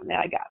like, yeah, man,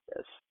 I got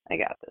this.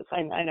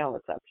 I know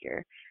what's up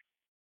here.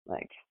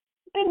 Like,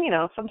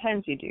 and,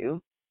 sometimes you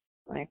do.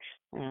 Like,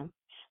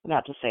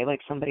 not to say,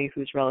 like, somebody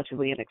who's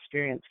relatively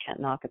inexperienced can't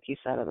knock a piece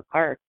out of the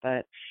park,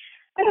 but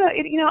I don't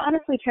know.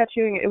 Honestly,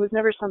 tattooing, it was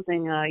never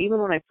something,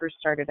 even when I first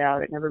started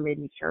out, it never made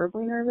me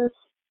terribly nervous.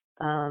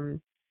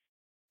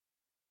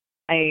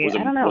 I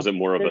don't know. Was it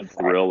more of a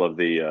thrill of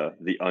the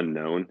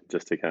unknown,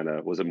 just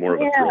to was it more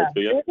of a thrill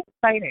to you? It was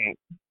exciting.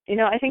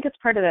 I think it's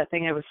part of that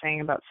thing I was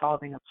saying about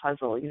solving a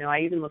puzzle.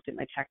 I even looked at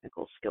my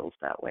technical skills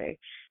that way,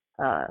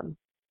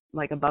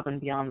 like, above and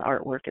beyond the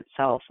artwork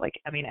itself. Like,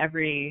 I mean,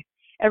 every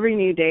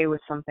new day was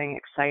something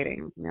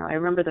exciting. I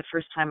remember the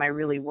first time I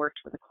really worked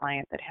with a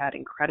client that had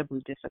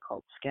incredibly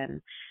difficult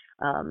skin.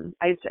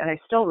 I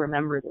still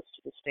remember this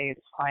to this day.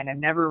 This client, I've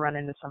never run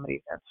into somebody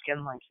who had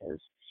skin like his.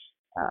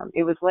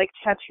 It was like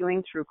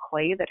tattooing through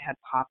clay that had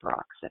pop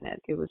rocks in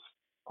it. It was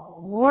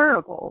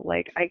horrible.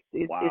 Like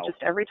it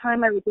just every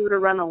time I would go to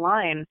run a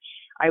line,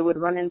 I would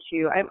run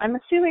into. I'm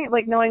assuming,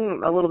 like,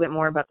 knowing a little bit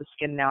more about the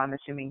skin now, I'm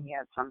assuming he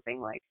had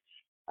something like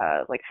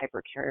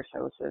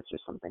hyperkeratosis or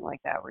something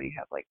like that, where you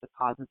have like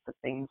deposits of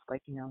things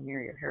like,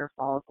 near your hair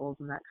follicles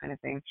and that kind of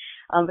thing.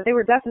 But they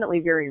were definitely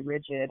very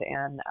rigid,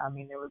 and I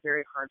mean, they were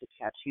very hard to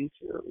tattoo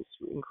through. It was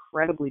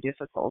incredibly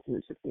difficult, and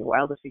it took me a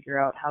while to figure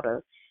out how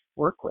to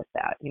work with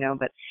that,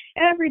 but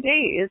every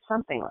day is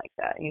something like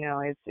that.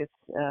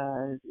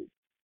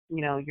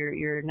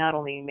 You're not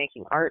only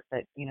making art,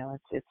 but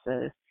it's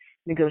a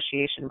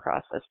negotiation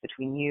process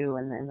between you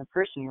and the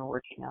person you're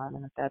working on.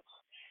 And if that's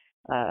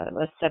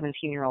a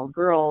 17-year-old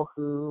girl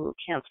who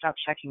can't stop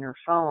checking her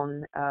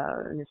phone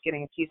and is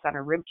getting a piece on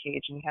her rib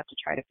cage, and you have to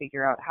try to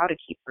figure out how to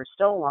keep her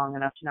still long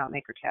enough to not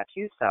make her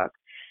tattoo suck,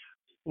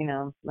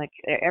 like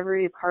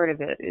every part of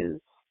it is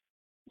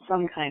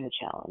some kind of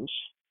challenge.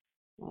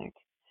 Like,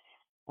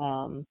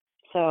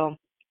 so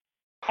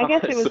I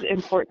guess it was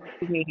important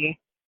to me.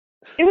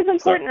 It was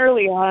important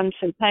early on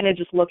to kind of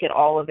just look at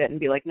all of it and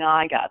be like, no,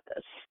 I got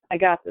this.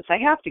 I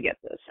have to get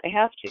this. I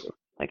have to.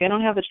 Like, I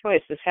don't have a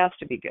choice. This has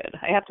to be good.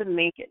 I have to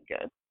make it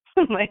good.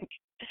 Like,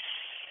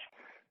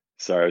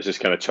 sorry, I was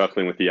just kind of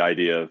chuckling with the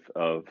idea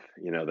of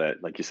that,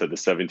 like you said, the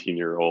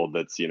 17-year-old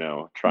that's,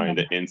 trying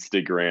to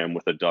Instagram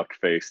with a duck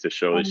face to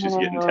show that she's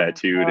getting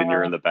tattooed, and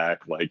you're in the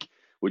back like,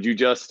 would you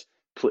just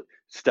please?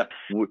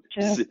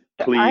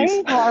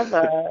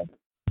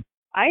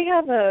 I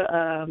have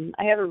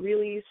a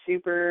really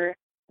super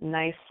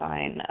nice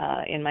sign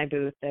in my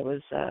booth that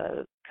was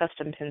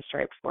custom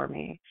pinstriped for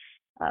me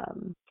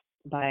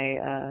by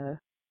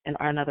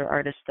another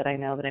artist that I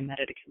know that I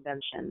met at a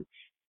convention,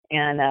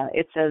 and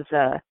it says,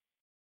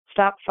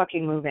 "Stop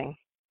fucking moving."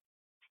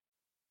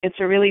 It's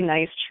a really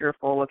nice,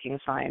 cheerful looking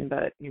sign,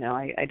 but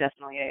I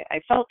definitely I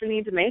felt the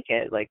need to make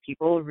it. Like,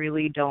 people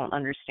really don't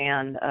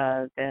understand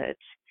that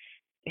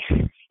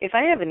if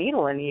I have a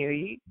needle in you,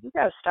 you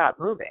gotta stop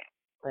moving.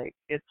 Like,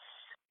 it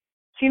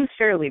seems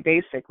fairly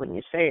basic when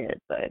you say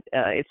it, but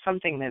it's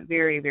something that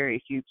very, very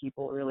few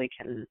people really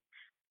can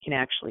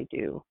actually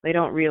do. They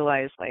don't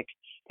realize, like,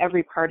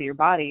 every part of your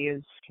body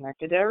is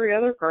connected to every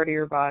other part of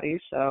your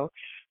body. So,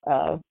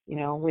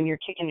 when you're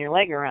kicking your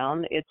leg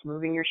around, it's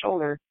moving your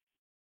shoulder.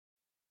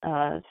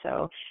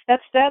 So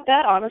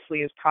that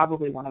honestly is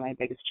probably one of my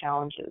biggest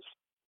challenges.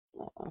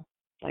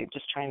 Like,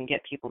 just trying to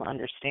get people to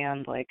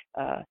understand, like,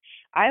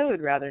 I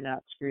would rather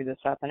not screw this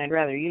up, and I'd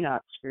rather you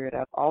not screw it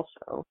up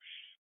also.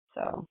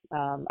 So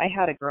I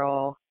had a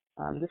girl,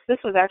 this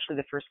was actually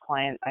the first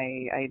client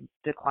I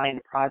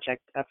declined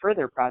a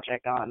further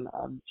project on,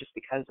 just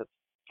because of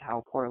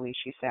how poorly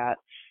she sat.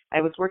 I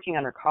was working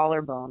on her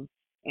collarbone,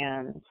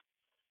 and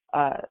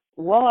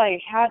while I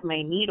had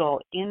my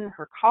needle in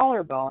her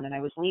collarbone and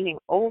I was leaning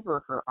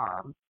over her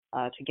arm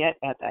to get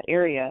at that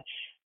area,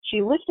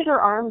 she lifted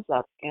her arms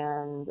up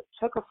and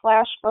took a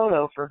flash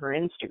photo for her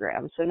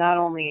Instagram. So not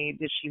only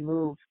did she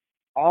move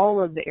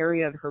all of the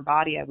area of her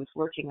body I was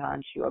working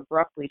on to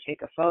abruptly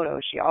take a photo,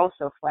 she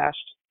also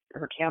flashed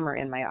her camera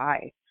in my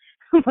eye.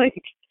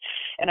 Like,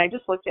 and I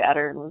just looked at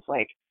her and was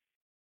like,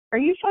 "Are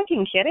you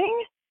fucking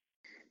kidding?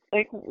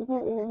 Like,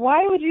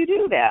 why would you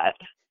do that?"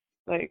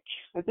 Like,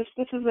 this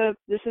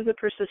is a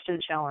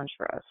persistent challenge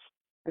for us,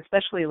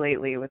 especially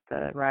lately with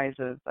the rise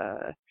of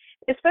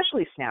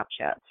especially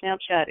Snapchat.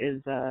 Snapchat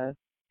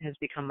has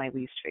become my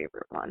least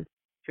favorite one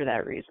for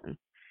that reason,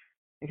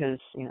 because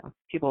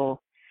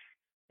people,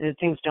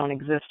 things don't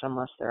exist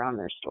unless they're on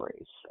their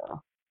stories.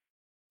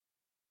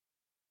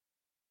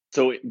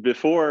 So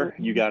before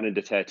you got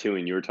into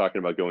tattooing, you were talking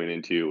about going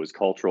into, it was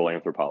cultural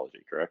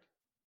anthropology, correct?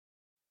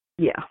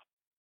 Yeah.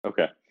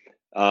 Okay.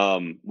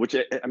 Which,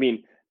 I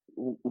mean,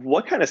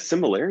 what kind of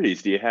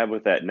similarities do you have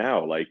with that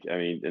now? Like, I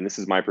mean, and this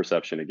is my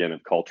perception again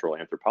of cultural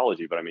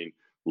anthropology, but I mean,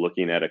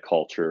 looking at a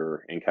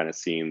culture and kind of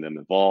seeing them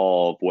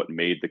evolve, what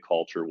made the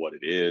culture what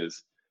it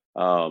is.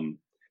 Do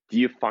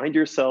you find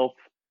yourself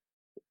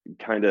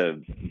kind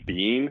of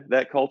being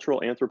that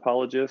cultural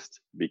anthropologist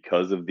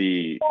because of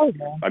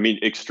I mean,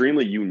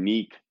 extremely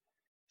unique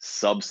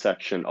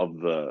subsection of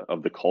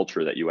the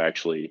culture that you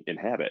actually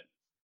inhabit?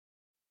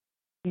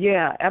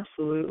 Yeah,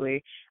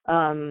 absolutely.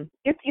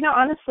 It's,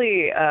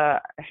 honestly,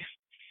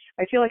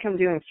 I feel like I'm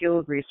doing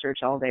field research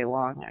all day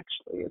long,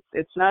 actually.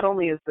 It's not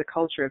only is the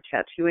culture of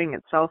tattooing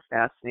itself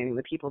fascinating,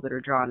 the people that are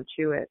drawn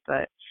to it,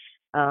 but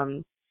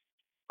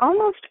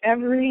almost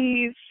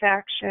every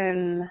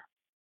faction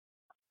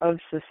of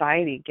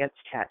society gets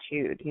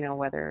tattooed,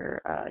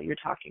 whether you're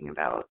talking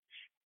about,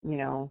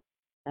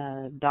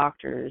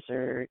 doctors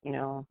or,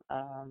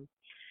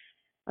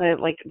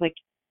 like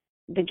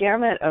the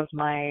gamut of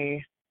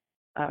my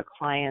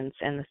clients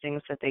and the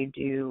things that they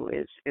do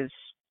is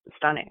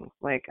stunning.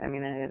 Like, I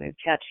mean, they've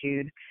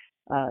tattooed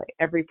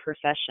every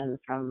profession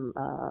from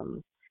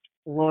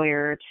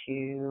lawyer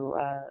to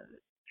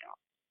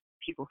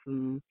people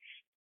who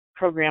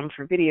program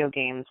for video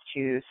games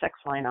to sex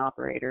line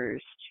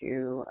operators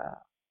to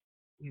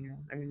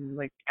I mean,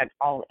 like,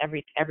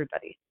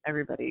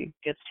 everybody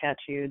gets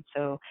tattooed.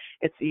 So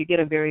you get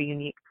a very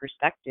unique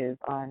perspective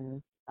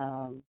on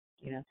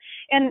You know,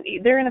 and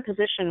they're in a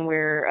position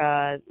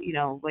where,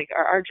 like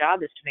our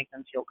job is to make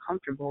them feel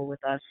comfortable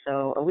with us.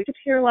 So we get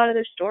to hear a lot of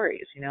their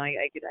stories. You know,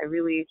 I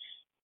really,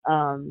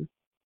 um,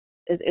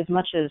 as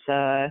much as,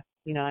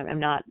 I'm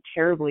not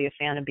terribly a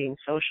fan of being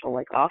social,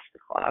 like off the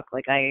clock.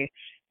 Like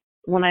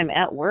when I'm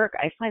at work,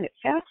 I find it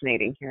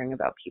fascinating hearing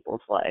about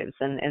people's lives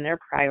and their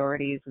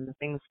priorities and the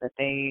things that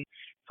they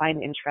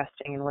find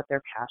interesting and what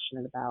they're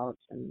passionate about.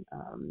 And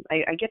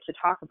I get to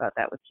talk about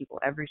that with people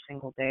every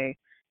single day.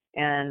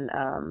 And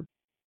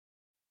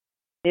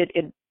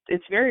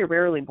it's very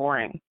rarely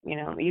boring. You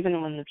know,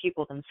 even when the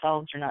people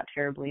themselves are not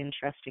terribly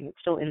interesting, it's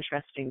still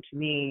interesting to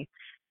me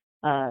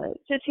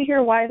to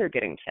hear why they're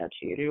getting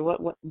tattooed or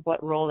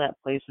what role that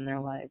plays in their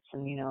lives,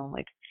 and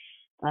like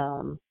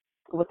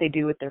what they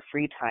do with their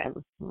free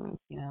time.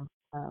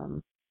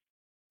 Um,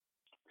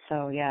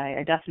 so yeah,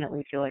 I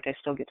definitely feel like I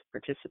still get to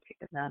participate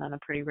in that on a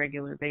pretty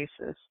regular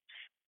basis.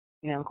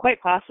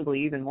 Quite possibly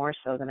even more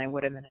so than I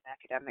would have in an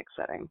academic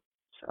setting.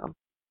 So.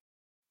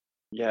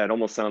 Yeah, it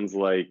almost sounds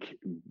like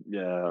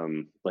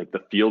the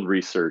field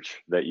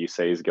research that you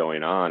say is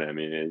going on. I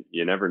mean,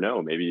 you never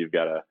know. Maybe you've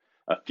got a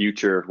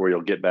future where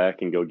you'll get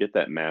back and go get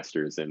that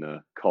master's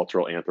in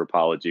cultural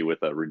anthropology with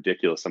a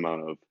ridiculous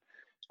amount of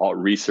all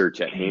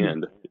research at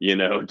hand.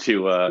 Yeah.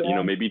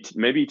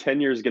 Maybe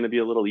 10 years is going to be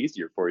a little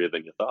easier for you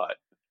than you thought.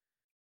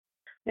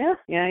 Yeah,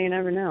 you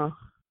never know.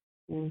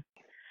 Mm.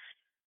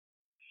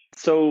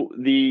 So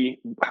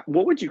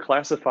what would you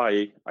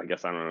classify? I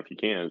guess I don't know if you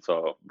can.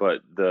 So,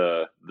 but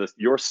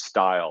your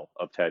style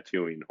of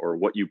tattooing or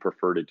what you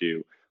prefer to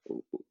do,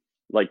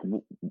 like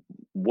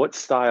what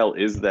style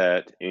is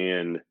that?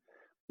 And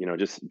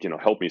just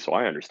help me so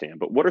I understand.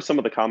 But what are some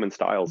of the common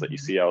styles that you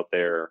see out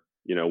there?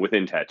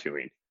 Within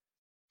tattooing.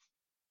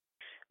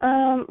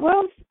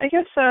 Well, I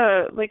guess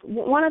like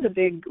one of the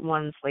big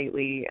ones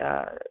lately,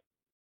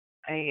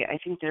 I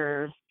think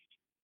they're,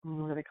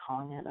 what are they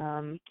calling it?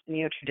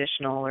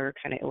 Neo-traditional or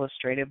kind of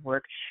illustrative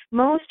work.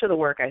 Most of the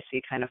work I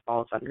see kind of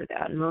falls under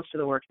that, and most of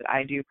the work that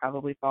I do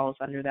probably falls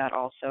under that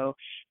also.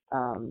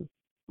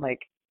 Like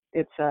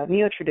it's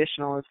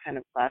neo-traditional is kind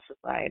of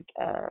classified,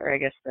 or I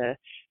guess the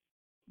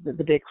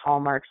big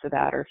hallmarks of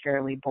that are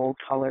fairly bold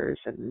colors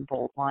and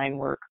bold line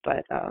work,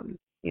 but kind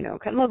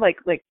of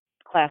like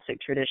classic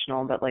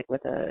traditional, but like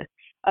with a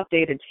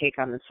updated take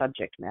on the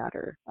subject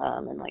matter,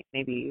 and like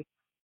maybe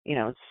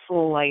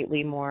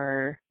slightly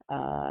more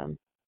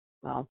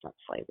well, not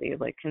slightly,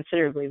 like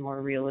considerably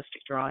more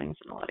realistic drawings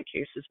in a lot of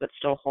cases, but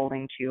still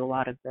holding to a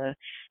lot of the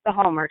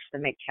hallmarks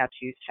that make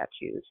tattoos,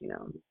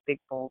 big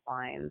bold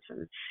lines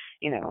and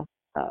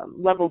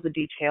levels of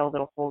detail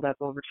that'll hold up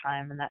over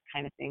time and that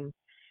kind of thing.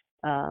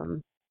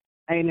 um,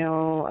 I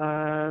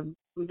know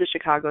the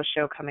Chicago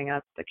show coming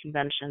up, the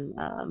convention.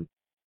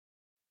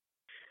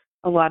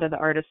 A lot of the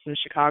artists in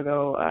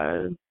Chicago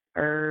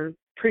are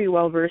pretty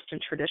well versed in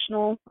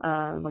traditional,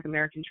 like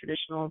American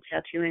traditional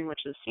tattooing,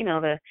 which is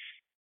the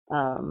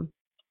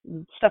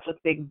stuff with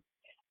big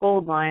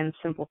bold lines,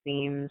 simple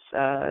themes,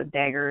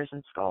 daggers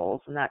and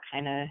skulls, and that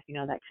kind of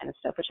that kind of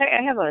stuff, which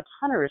I have a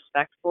ton of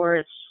respect for.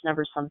 It's just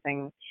never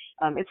something.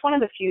 It's one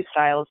of the few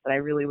styles that I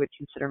really would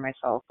consider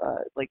myself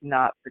like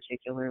not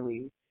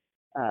particularly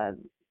uh,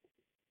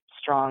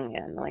 strong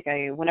in. Like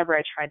whenever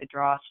I try to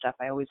draw stuff,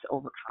 I always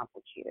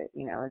overcomplicate it.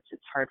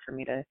 It's hard for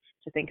me to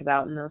think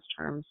about in those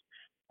terms.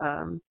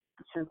 Um,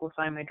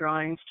 Simplify my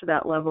drawings to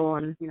that level,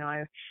 and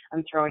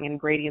I'm throwing in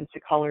gradients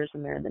of colors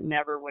in there that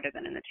never would have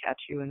been in a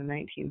tattoo in the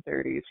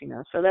 1930s.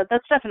 So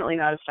that's definitely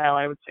not a style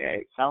I would say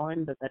I excel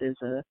in, but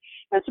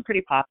that's a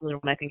pretty popular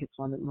one. I think it's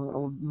one that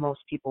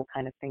most people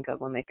kind of think of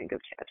when they think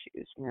of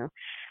tattoos.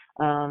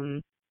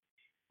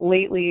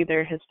 Lately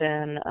there has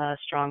been a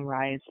strong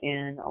rise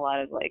in a lot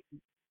of like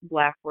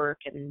black work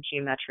and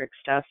geometric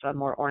stuff,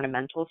 more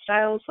ornamental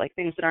styles, like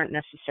things that aren't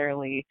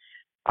necessarily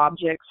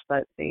objects,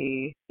 but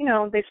they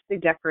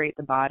decorate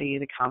the body,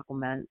 they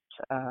complement.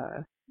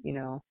 You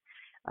know,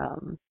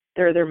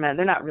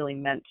 they're not really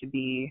meant to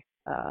be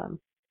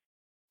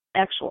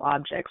actual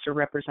objects or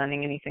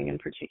representing anything in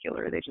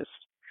particular. They just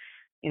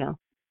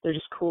they're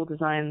just cool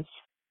designs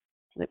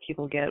that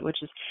people get,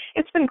 which is,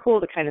 it's been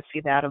cool to kind of see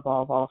that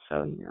evolve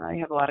also. I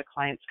have a lot of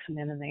clients come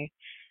in and they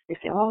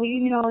say, oh,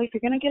 if you're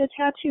going to get a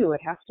tattoo,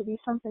 it has to be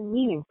something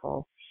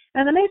meaningful.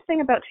 And the nice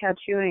thing about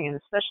tattooing, and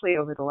especially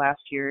over the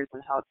last years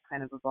and how it's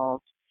kind of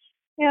evolved,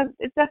 yeah,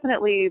 it's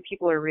definitely,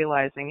 people are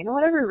realizing,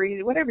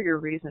 whatever your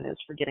reason is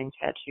for getting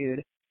tattooed,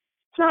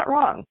 it's not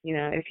wrong.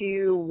 If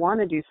you want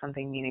to do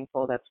something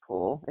meaningful, that's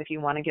cool. If you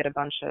want to get a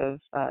bunch of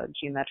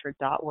geometric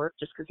dot work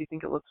just because you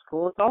think it looks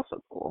cool, it's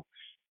also cool.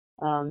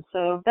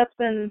 So that's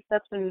been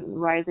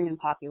rising in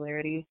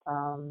popularity.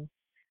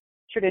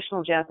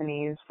 Traditional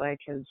Japanese,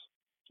 like,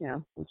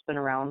 it's been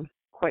around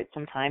quite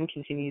some time,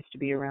 continues to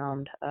be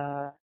around.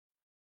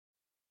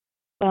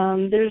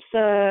 There's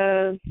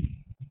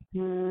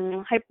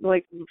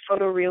like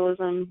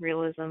photorealism,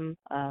 realism.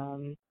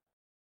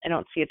 I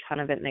don't see a ton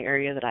of it in the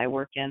area that I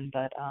work in,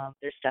 but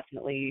there's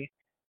definitely,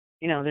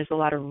 there's a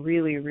lot of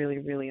really, really,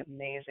 really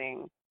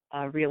amazing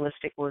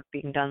realistic work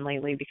being done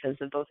lately because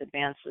of both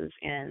advances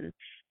in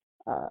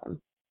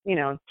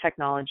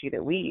technology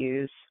that we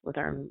use with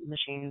our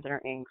machines and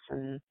our inks,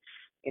 and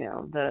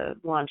the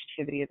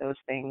longevity of those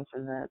things,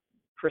 and the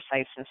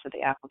preciseness of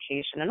the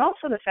application, and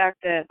also the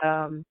fact that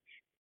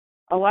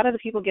a lot of the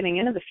people getting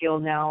into the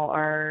field now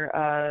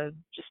are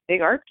just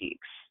big art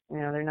geeks.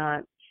 They're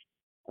not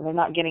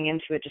getting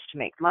into it just to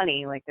make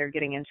money. Like, they're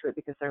getting into it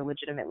because they're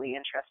legitimately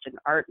interested in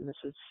art, and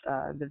this is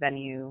the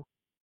venue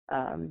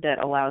that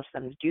allows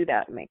them to do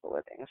that and make a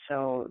living.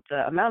 So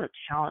the amount of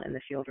talent in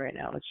the field right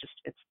now is just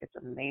it's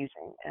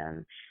amazing,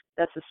 and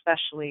that's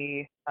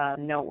especially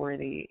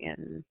noteworthy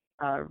in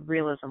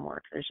realism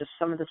work. There's just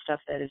some of the stuff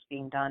that is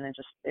being done, and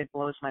just it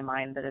blows my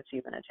mind that it's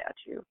even a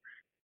tattoo.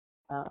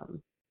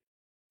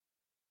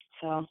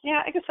 So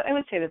yeah, I guess I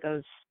would say that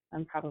those,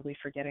 I'm probably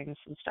forgetting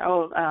some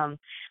style.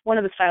 One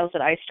of the styles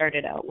that I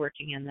started out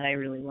working in that I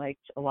really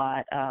liked a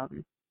lot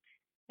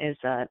is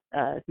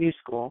New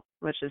School,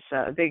 which is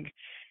big,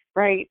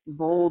 bright,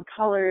 bold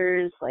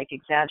colors, like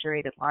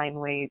exaggerated line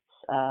weights,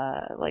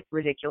 like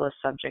ridiculous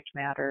subject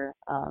matter,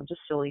 just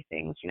silly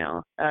things,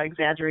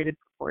 exaggerated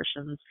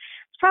proportions.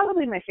 It's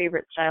probably my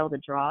favorite style to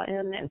draw in,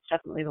 and it's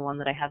definitely the one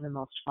that I have the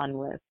most fun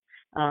with.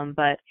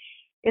 But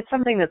it's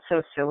something that's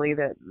so silly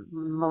that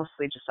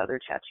mostly just other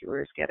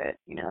tattooers get it.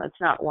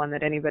 It's not one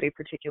that anybody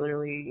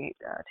particularly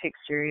takes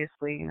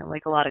seriously.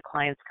 Like, a lot of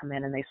clients come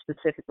in and they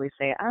specifically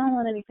say, I don't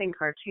want anything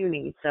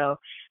cartoony. So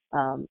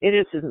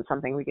it just isn't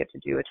something we get to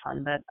do a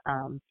ton, but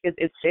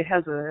it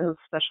has a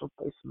special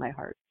place in my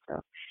heart.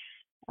 So.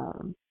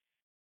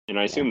 And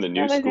I assume the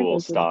New School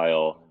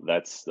style,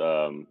 that's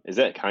is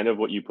that kind of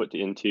what you put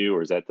into,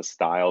 or is that the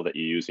style that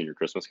you use in your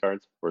Christmas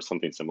cards, or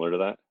something similar to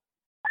that?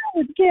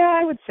 Yeah,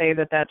 I would say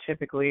that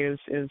typically is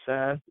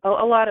a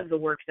lot of the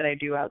work that I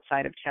do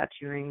outside of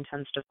tattooing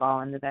tends to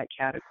fall into that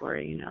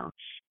category.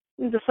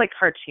 Just like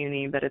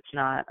cartoony, but it's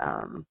not.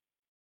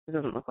 It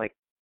doesn't look like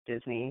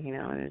Disney.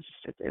 It's.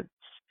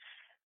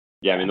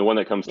 Yeah, I mean, the one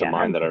that comes to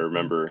mind that I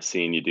remember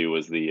seeing you do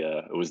was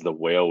it was the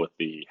whale with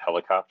the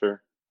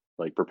helicopter,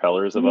 like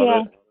propellers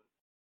above it.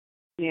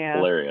 Yeah.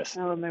 Hilarious.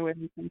 I love my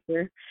wedding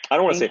center. I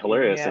don't want to say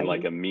hilarious in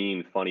like a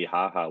mean, funny,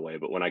 haha way,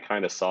 but when I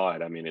kind of saw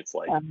it, I mean, it's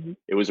like,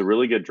 it was a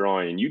really good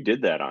drawing, and you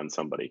did that on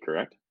somebody,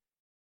 correct?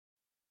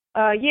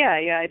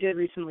 Yeah, I did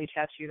recently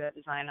tattoo that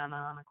design on a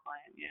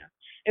client. Yeah,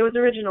 it was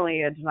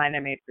originally a design I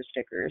made for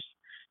stickers.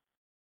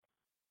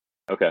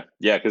 Okay,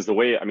 yeah, because the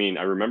way, I mean,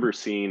 I remember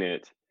seeing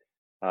it.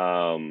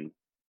 I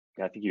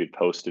think you had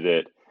posted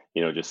it.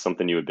 Just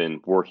something you had been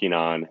working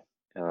on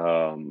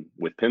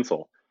with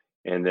pencil.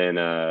 And then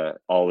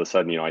all of a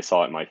sudden, I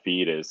saw it in my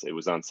feed as it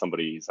was on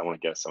somebody's, I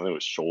want to guess, something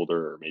was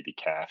shoulder or maybe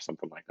calf,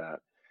 something like that.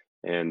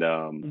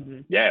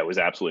 And yeah, it was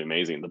absolutely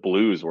amazing. The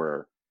blues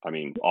were, I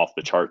mean, off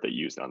the chart that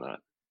you used on that.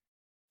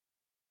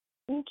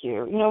 Thank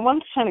you. One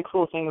kind of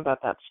cool thing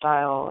about that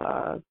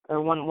style,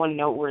 or one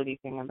noteworthy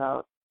thing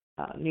about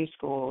New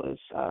School is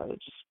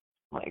just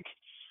like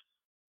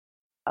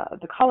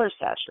the color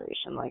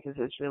saturation, like, is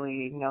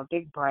really,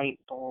 big, bright,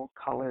 bold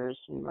colors,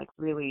 and like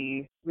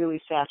really,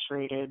 really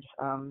saturated.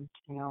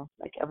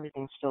 Like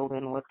everything's filled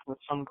in with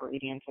some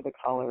gradient to the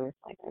color.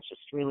 Like, it's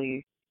just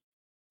really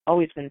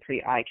always been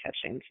pretty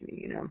eye-catching to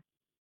me.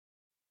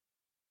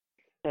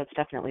 So it's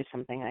definitely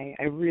something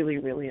I really,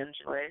 really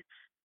enjoy.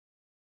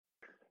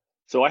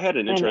 So I had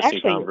an interesting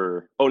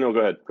conversation. Oh no,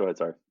 go ahead.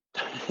 Sorry.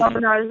 Oh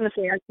no, I was going to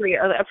say, actually,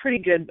 a pretty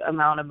good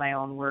amount of my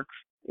own work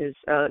is,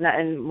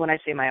 and when I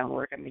say my own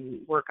work, I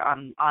mean work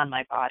on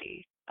my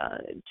body.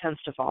 It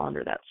tends to fall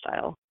under that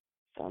style.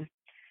 So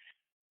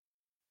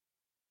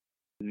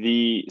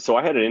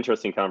I had an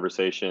interesting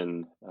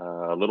conversation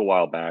a little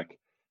while back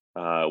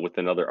with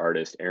another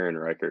artist, Aaron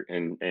Reichert,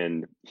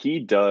 and he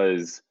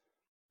does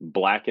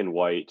black and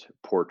white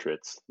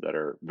portraits that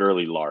are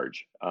very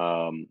large.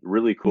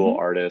 Really cool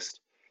artist.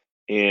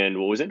 And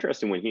what was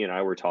interesting when he and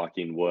I were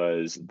talking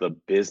was the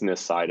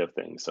business side of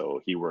things.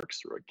 So he works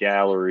through a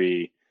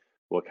gallery,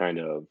 what kind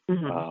of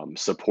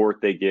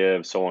support they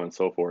give, so on and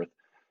so forth.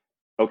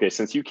 Okay,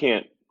 since you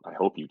can't, I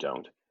hope you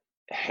don't,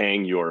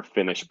 hang your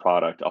finished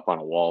product up on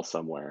a wall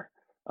somewhere.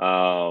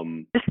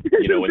 In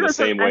the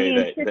same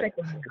way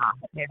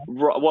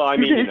well, I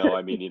mean,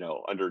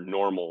 under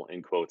normal,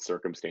 in quotes,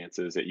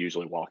 circumstances, it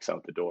usually walks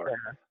out the door.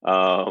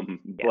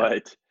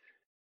 But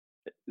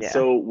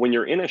so when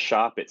you're in a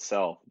shop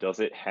itself, does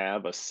it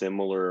have a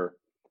similar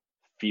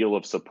feel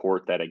of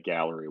support that a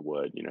gallery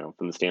would,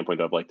 from the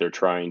standpoint of like they're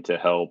trying to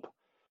help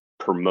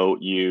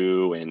promote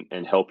you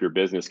and help your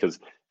business? Because,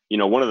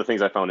 one of the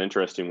things I found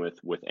interesting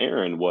with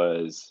Aaron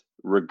was,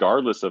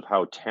 regardless of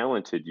how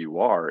talented you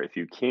are, if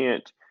you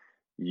can't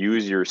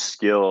use your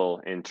skill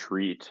and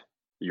treat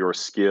your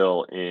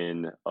skill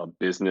in a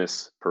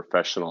business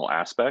professional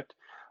aspect,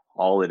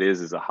 all it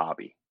is a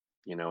hobby.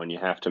 And you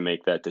have to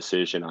make that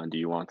decision on, do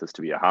you want this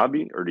to be a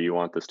hobby or do you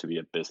want this to be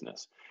a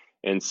business?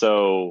 And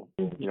so,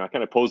 I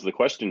kind of posed the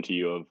question to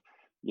you of,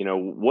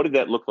 what did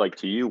that look like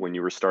to you when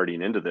you were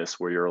starting into this,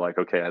 where you're like,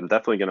 okay, I'm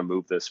definitely going to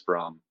move this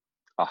from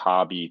a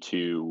hobby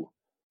to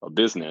a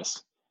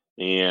business.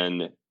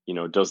 And,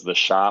 does the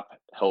shop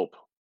help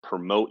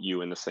promote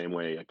you in the same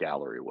way a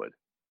gallery would?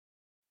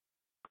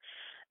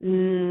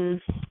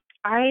 Mm,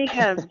 I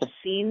have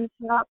seen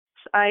shops.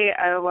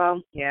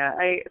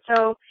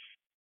 So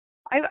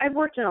I've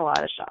worked in a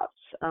lot of shops.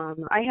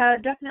 I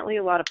had definitely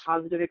a lot of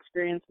positive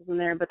experiences in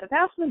there, but the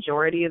vast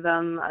majority of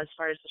them, as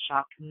far as the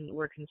shop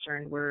were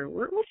concerned, were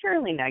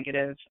fairly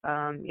negative.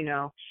 One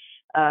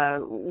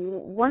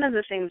of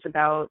the things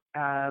about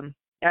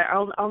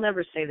I'll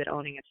never say that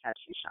owning a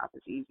tattoo shop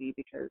is easy,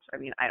 because I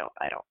don't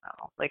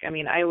know. Like,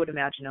 I would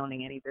imagine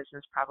owning any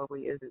business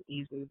probably isn't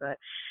easy, but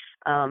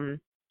um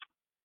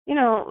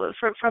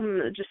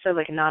from just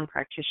like a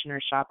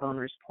non-practitioner shop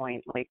owner's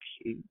point, like,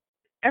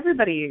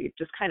 everybody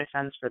just kind of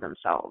fends for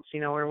themselves.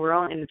 We're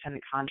all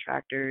independent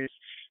contractors,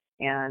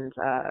 and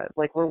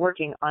like, we're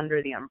working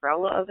under the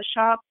umbrella of a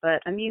shop.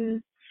 But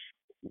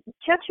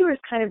tattooers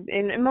kind of,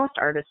 and most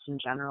artists in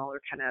general,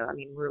 are kind of,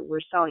 we're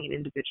selling an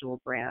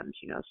individual brand,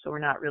 so we're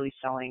not really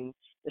selling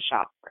the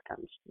shop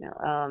brand.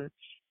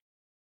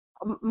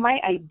 My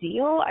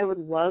ideal, I would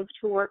love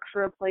to work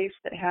for a place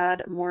that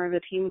had more of a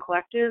team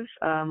collective,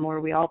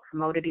 where we all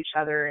promoted each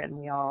other, and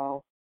we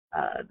all,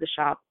 the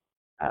shop,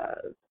 I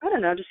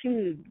don't know, just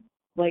seemed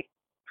like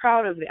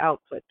proud of the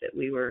output that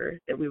we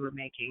were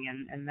making,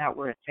 and that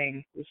were a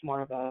thing. It was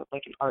more of a,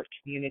 like, an art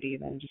community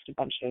than just a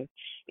bunch of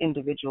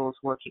individuals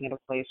working at a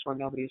place where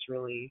nobody's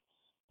really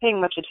paying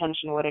much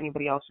attention to what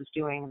anybody else is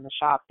doing, and the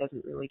shop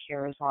doesn't really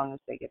care as long as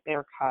they get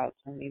their cuts,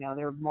 and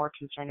they're more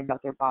concerned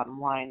about their bottom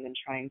line than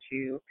trying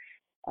to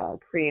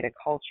create a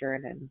culture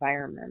and an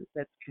environment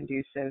that's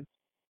conducive,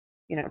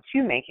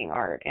 to making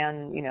art,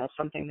 and,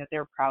 something that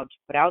they're proud to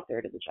put out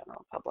there to the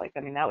general public.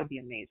 That would be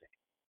amazing.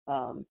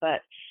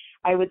 But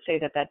I would say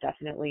that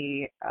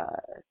definitely,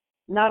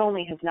 not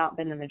only has not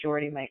been the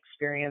majority of my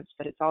experience,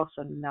 but it's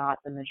also not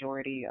the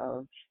majority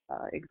of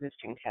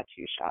existing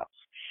tattoo shops.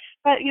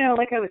 But,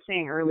 like I was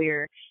saying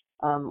earlier,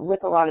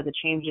 with a lot of the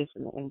changes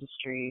in the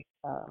industry,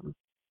 and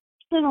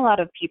a lot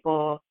of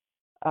people,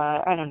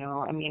 I don't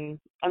know,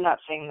 I'm not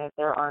saying that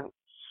there aren't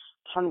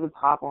tons of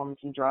problems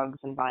and drugs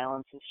and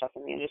violence and stuff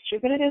in the industry,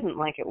 but it isn't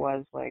like it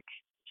was like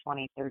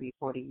 20, 30,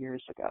 40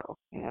 years ago.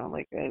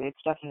 Like,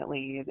 it's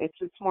definitely,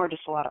 it's more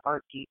just a lot of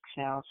art geeks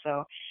now.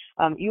 So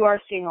you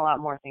are seeing a lot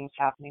more things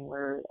happening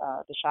where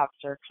the shops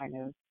are kind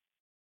of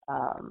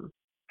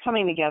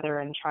coming together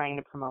and trying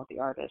to promote the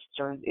artists,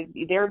 or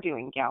they're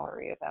doing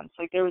gallery events.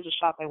 Like, there was a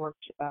shop I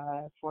worked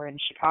for in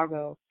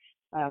Chicago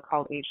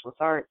called Ageless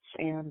Arts,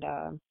 and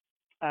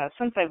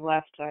since I've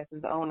left,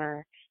 the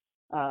owner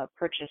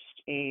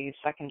purchased a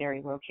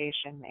secondary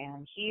location,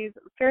 and he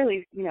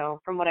fairly,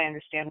 from what I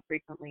understand,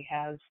 frequently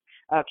has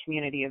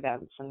community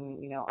events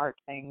and, art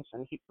things,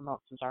 and he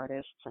promotes his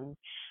artists, and,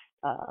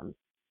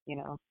 you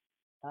know,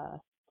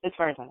 as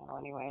far as I know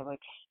anyway,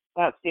 like,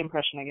 that's the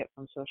impression I get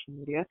from social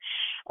media.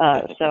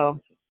 But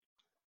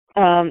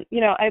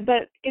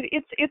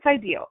it's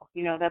ideal,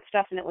 that's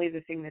definitely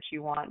the thing that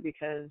you want,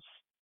 because,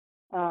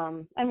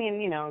 you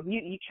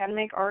can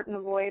make art in the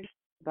void,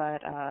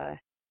 but,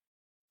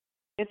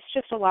 it's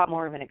just a lot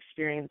more of an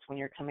experience when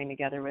you're coming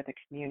together with a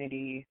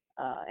community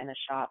in a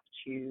shop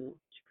to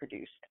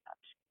produce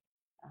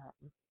that.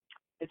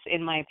 It's,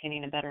 in my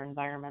opinion, a better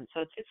environment.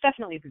 So it's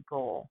definitely the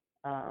goal.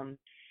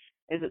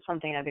 Is it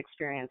something I've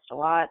experienced a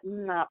lot?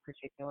 Not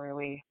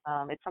particularly.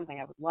 It's something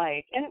I would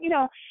like, and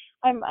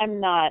I'm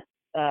not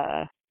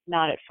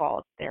at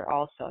fault there.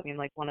 Also,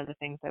 like, one of the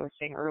things I was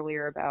saying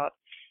earlier about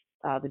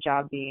the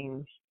job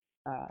being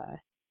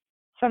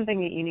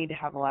something that you need to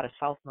have a lot of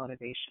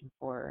self-motivation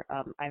for.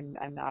 I'm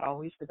not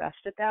always the best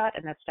at that,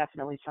 and that's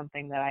definitely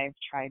something that I've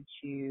tried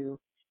to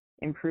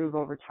improve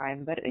over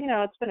time. But,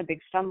 it's been a big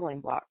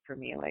stumbling block for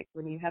me. Like,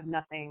 when you have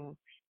nothing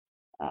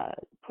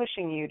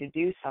pushing you to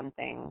do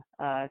something,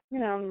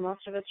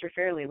 most of us are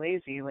fairly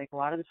lazy. Like, a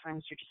lot of the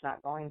times you're just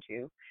not going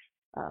to.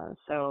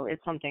 So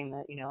it's something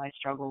that, I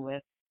struggle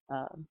with.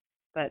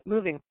 But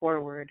moving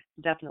forward,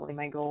 definitely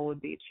my goal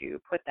would be to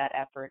put that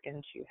effort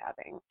into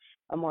having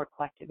a more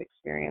collective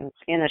experience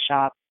in a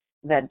shop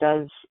that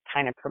does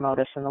kind of promote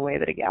us in the way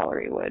that a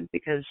gallery would,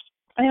 because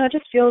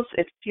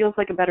it feels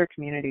like a better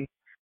community.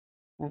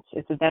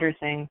 It's a better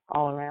thing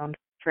all around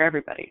for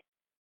everybody.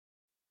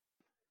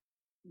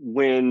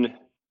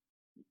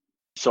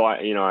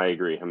 I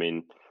agree.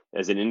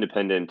 As an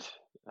independent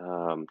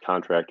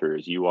contractor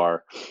as you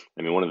are,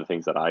 one of the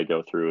things that I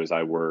go through is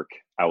I work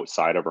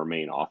outside of our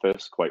main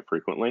office quite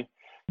frequently.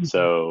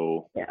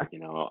 So, yeah.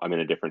 I'm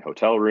in a different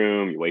hotel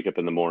room. You wake up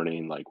in the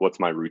morning, like, what's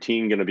my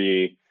routine going to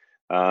be?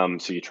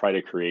 So you try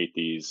to create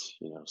these,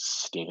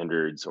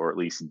 standards, or at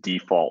least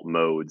default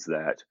modes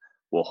that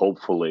will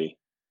hopefully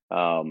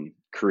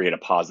create a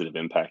positive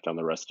impact on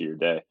the rest of your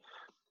day.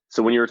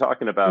 So when you were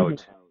talking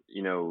about,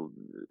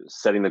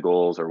 setting the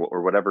goals,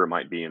 or whatever it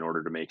might be, in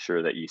order to make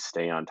sure that you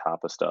stay on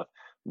top of stuff,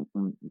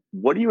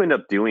 what do you end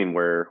up doing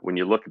where, when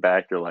you look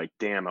back, you're like,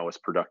 damn, I was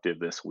productive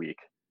this week?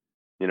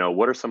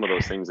 What are some of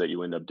those things that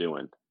you end up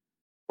doing,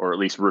 or at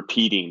least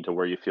repeating, to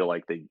where you feel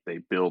like they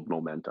build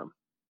momentum?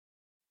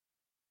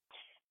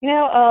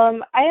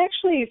 I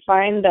actually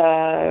find,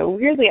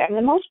 weirdly, I'm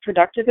the most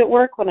productive at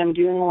work when I'm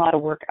doing a lot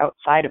of work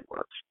outside of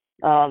work.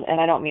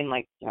 And I don't mean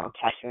like,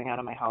 tattooing out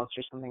of my house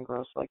or something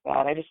gross like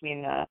that. I just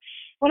mean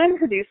when I'm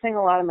producing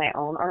a lot of my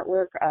own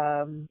artwork,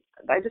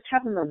 I just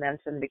have the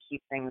momentum to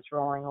keep things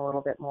rolling a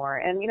little bit more.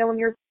 And, when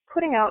you're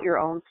putting out your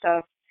own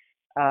stuff,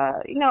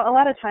 a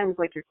lot of times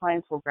like your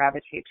clients will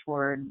gravitate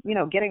toward,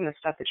 getting the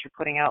stuff that you're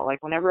putting out.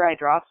 Like whenever I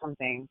draw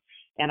something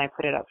and I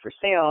put it up for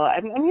sale,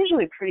 I'm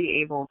usually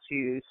pretty able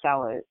to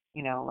sell it,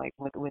 like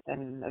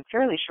within a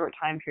fairly short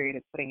time period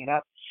of putting it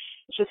up.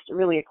 It's just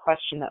really a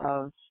question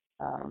of,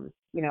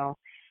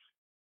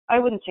 I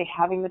wouldn't say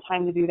having the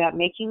time to do that,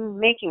 making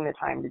the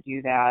time to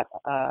do that,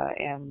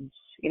 and,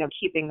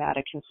 keeping that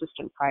a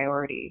consistent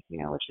priority,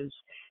 which is,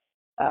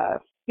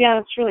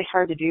 it's really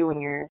hard to do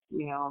when you're,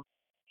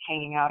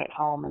 hanging out at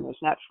home and there's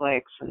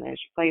Netflix and there's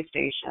your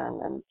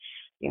PlayStation and,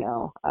 you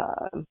don't,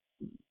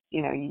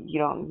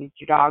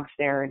 your dog's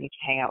there and you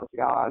can hang out with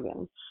your dog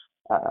and,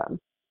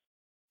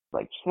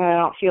 I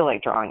don't feel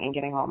like drawing and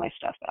getting all my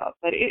stuff out.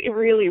 But it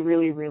really,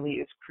 really, really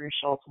is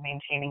crucial to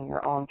maintaining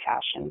your own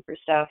passion for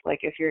stuff. Like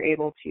if you're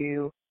able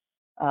to,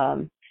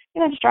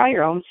 just draw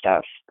your own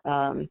stuff.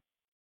 I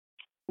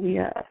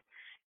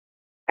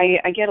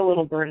get a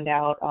little burned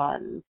out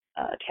on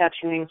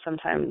tattooing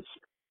sometimes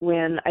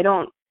when I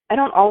don't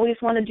always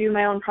want to do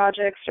my own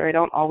projects, or I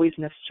don't always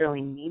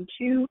necessarily need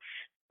to.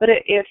 But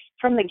if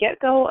from the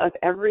get-go of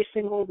every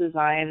single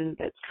design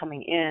that's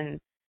coming in,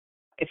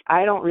 if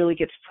I don't really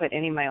get to put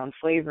any of my own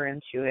flavor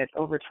into it,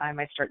 over time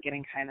I start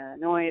getting kind of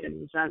annoyed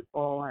and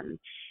resentful, and,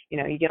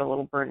 you get a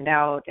little burned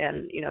out.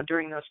 And,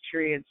 during those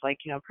periods,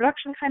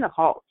 production kind of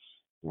halts.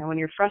 When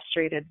you're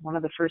frustrated, one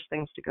of the first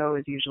things to go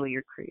is usually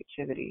your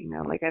creativity.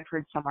 Like I've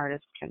heard some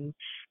artists can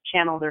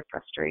channel their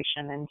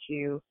frustration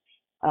into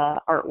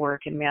artwork,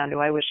 and man, do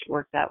I wish it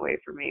worked that way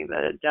for me,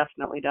 but it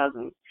definitely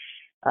doesn't.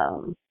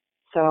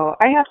 So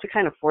I have to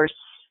kind of force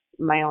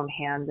my own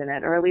hand in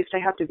it, or at least I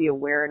have to be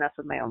aware enough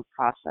of my own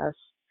process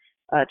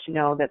to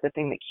know that the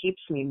thing that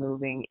keeps me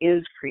moving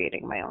is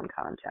creating my own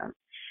content.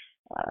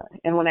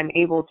 And when I'm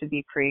able to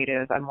be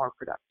creative, I'm more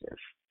productive.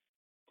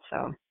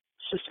 So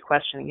it's just a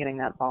question of getting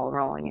that ball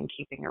rolling and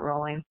keeping it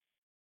rolling.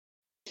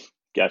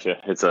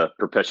 Gotcha. It's a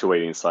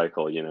perpetuating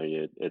cycle.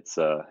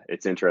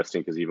 It's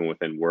interesting because even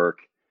within work,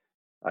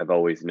 I've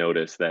always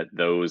noticed that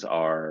those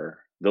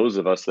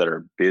of us that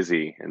are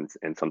busy,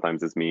 and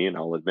sometimes it's me, and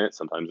I'll admit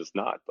sometimes it's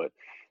not. But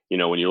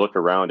when you look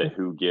around at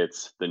who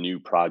gets the new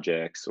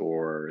projects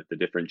or the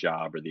different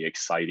job or the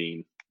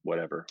exciting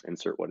whatever,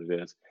 insert what it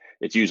is,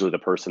 it's usually the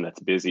person that's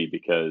busy,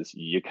 because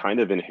you kind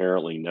of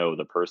inherently know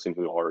the person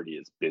who already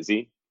is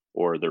busy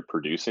or they're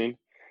producing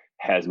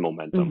has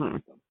momentum.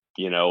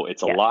 Mm-hmm.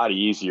 It's a lot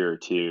easier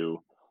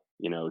to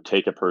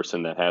take a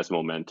person that has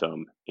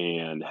momentum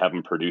and have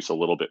them produce a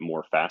little bit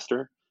more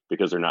faster,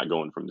 because they're not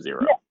going from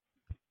zero.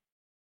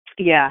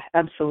 Yeah,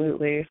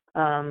 absolutely.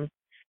 I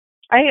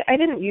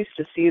didn't used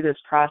to see this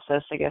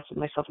process, I guess, with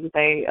myself,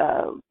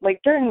 because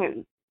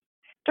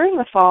during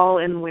the fall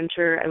and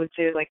winter, I would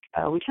say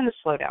we tend to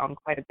slow down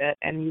quite a bit,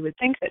 and you would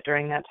think that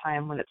during that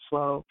time when it's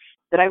slow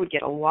that I would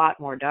get a lot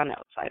more done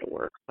outside of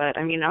work. But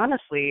I mean,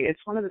 honestly,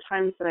 it's one of the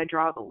times that I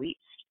draw the least,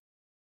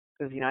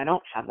 because I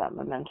don't have that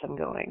momentum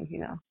going.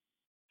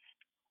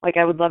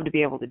 I would love to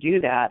be able to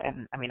do that,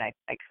 and I mean, I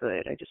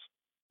could. I just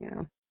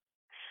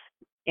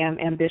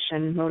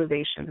ambition,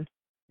 motivation.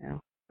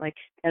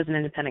 As an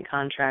independent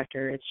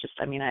contractor, it's just,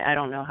 I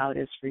don't know how it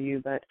is for you,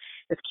 but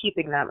it's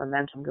keeping that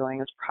momentum going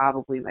is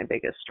probably my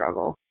biggest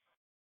struggle.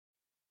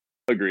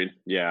 Agreed.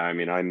 Yeah. I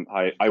mean,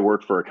 I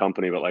work for a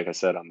company, but like I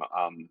said, I'm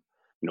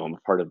a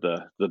part of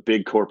the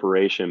big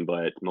corporation,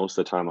 but most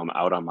of the time I'm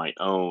out on my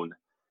own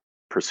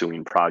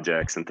pursuing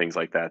projects and things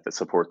like that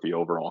support the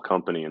overall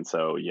company. And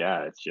so,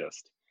 yeah, it's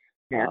just,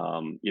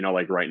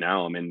 like right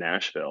now I'm in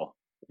Nashville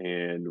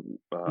and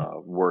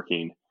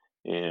working.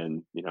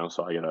 And,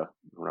 so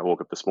when I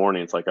woke up this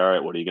morning, it's like, all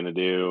right, what are you going to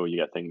do? You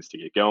got things to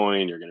get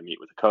going. You're going to meet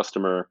with a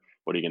customer.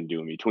 What are you going to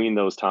do in between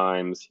those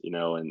times?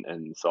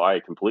 And so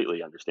I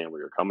completely understand where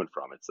you're coming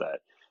from. It's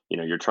that,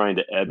 you're trying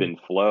to ebb and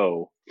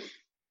flow.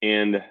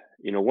 And,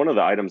 one of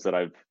the items that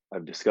I've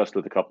discussed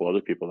with a couple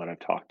other people that I've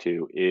talked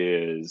to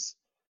is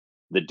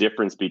the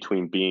difference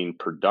between being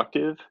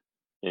productive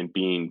and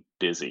being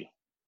busy.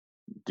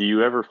 Do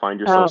you ever find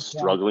yourself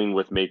struggling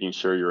with making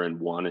sure you're in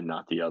one and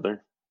not the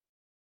other?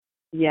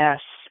 Yes,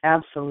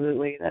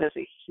 absolutely. That is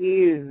a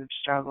huge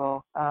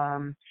struggle.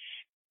 Our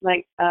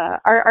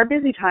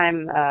busy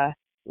time,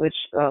 which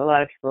a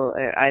lot of people,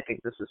 I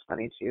think this is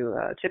funny too,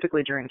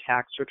 typically during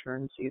tax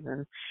return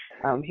season,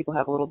 people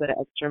have a little bit of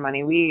extra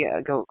money. We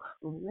go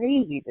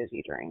crazy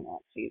busy during that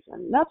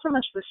season. Not so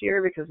much this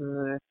year because of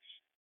the,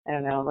 I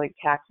don't know,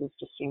 taxes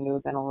just seem to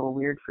have been a little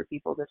weird for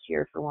people this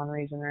year for one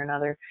reason or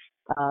another.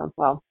 I'm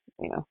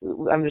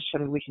just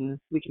sure we can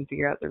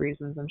figure out the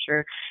reasons, I'm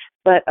sure.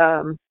 But,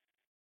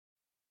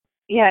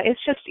 yeah, it's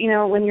just,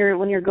 when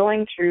you're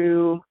going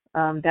through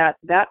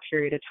that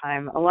period of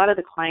time, a lot of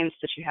the clients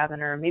that you have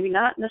in are maybe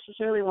not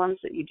necessarily ones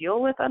that you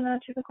deal with on a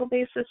typical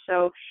basis.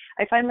 So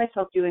I find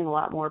myself doing a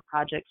lot more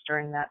projects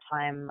during that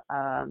time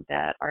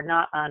that are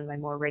not on my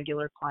more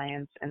regular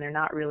clients, and they're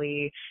not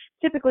really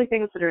typically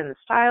things that are in the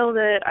style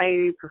that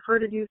I prefer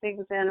to do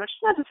things in, which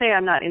is not to say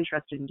I'm not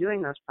interested in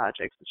doing those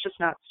projects. It's just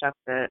not stuff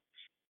that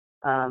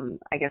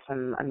I guess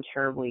I'm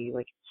terribly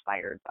like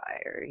inspired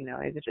by, or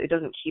it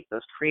doesn't keep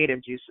those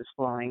creative juices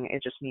flowing.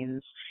 It just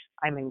means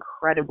I'm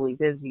incredibly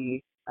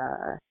busy,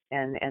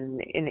 and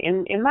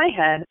in my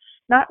head,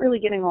 not really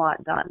getting a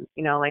lot done.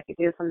 Like it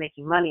is, I'm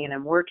making money and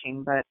I'm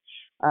working, but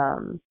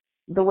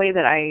the way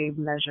that I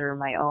measure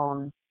my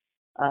own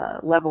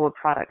level of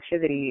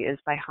productivity is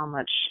by how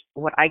much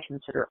what I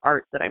consider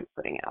art that I'm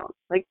putting out.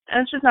 Like,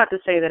 and it's just not to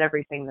say that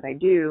everything that I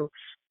do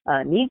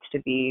needs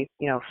to be,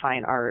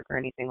 fine art or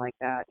anything like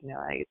that.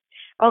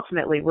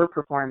 Ultimately we're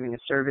performing a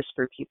service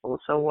for people.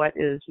 So what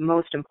is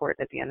most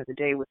important at the end of the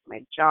day with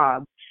my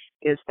job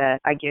is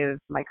that I give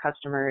my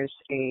customers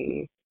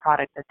a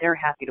product that they're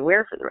happy to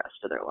wear for the rest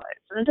of their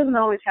lives. And it doesn't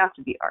always have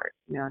to be art.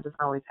 It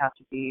doesn't always have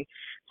to be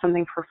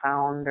something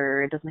profound,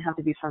 or it doesn't have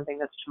to be something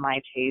that's to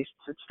my taste.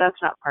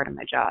 That's not part of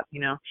my job.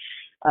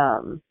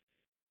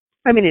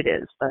 I mean, it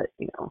is, but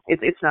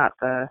it's not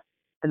the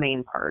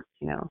main part.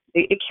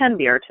 It can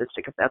be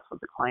artistic if that's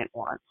what the client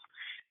wants.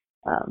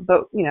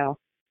 But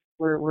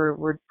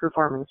we're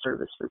performing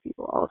service for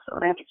people also,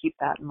 and I have to keep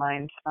that in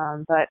mind.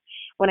 But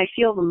when I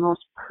feel the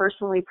most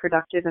personally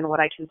productive in what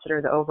I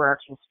consider the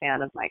overarching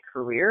span of my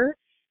career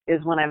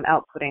is when I'm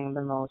outputting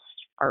the most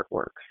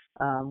artwork,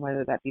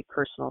 whether that be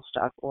personal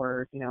stuff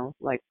or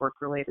like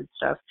work-related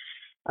stuff.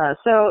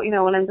 So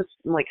when I'm just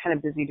like kind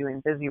of busy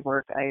doing busy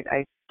work,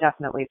 I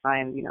definitely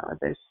find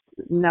there's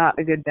not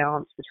a good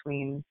balance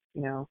between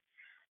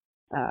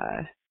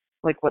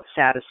like what's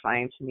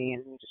satisfying to me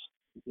and just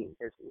being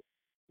busy.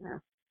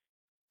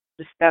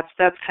 Just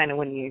that's kind of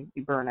when you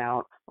burn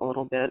out a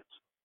little bit.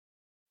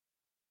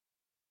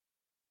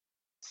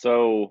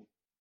 So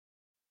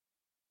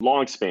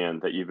long span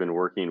that you've been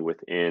working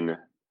within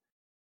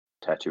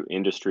tattoo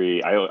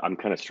industry. I'm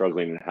kind of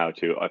struggling in how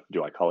to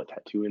do I call it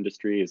tattoo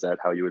industry? Is that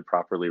how you would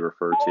properly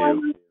refer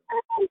to?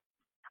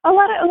 A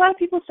lot of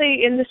people say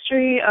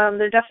industry.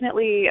 They're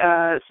definitely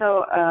I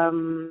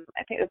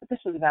think this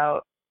was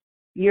about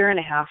a year and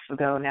a half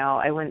ago now.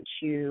 I went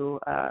to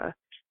a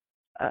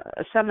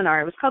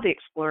seminar. It was called the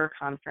Explorer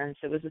Conference.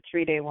 It was a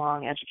 3-day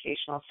long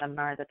educational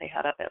seminar that they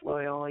had up at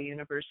Loyola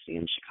University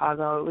in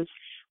Chicago. It was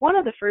one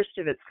of the first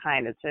of its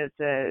kind. It's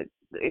a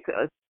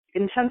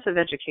intensive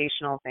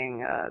educational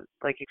thing,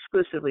 like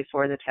exclusively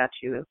for the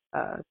tattoo,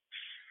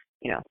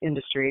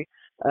 industry,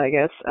 I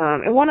guess.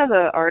 And one of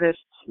the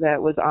artists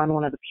that was on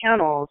one of the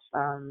panels,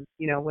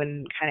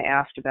 when kind of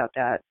asked about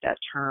that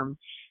term,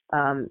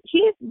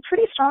 he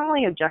pretty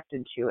strongly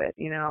objected to it.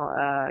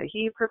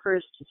 He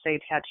prefers to say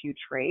tattoo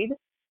trade,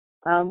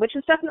 which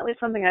is definitely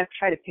something I've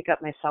tried to pick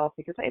up myself,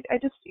 because I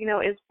just,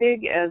 as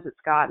big as it's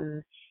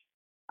gotten,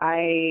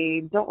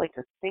 I don't like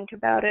to think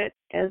about it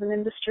as an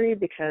industry,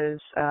 because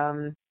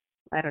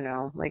I don't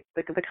know, like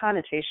the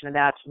connotation of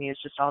that to me is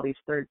just all these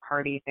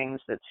third-party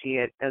things that see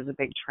it as a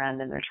big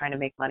trend, and they're trying to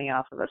make money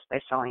off of us by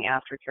selling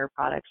aftercare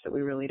products that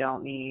we really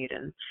don't need.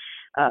 And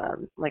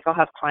like I'll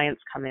have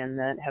clients come in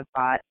that have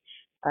bought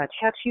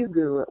tattoo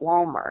glue at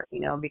Walmart,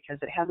 because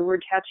it had the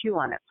word tattoo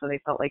on it, so they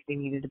felt like they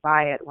needed to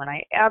buy it, when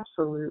I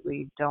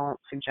absolutely don't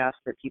suggest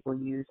that people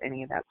use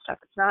any of that stuff.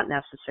 It's not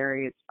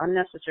necessary. It's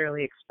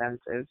unnecessarily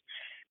expensive.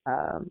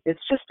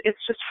 It's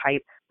just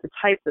hype. It's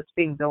hype that's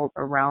being built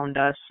around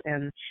us.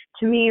 And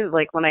to me,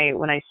 like when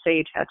I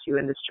say tattoo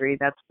industry,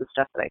 that's the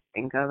stuff that I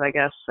think of, I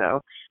guess.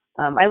 So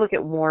I look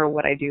at more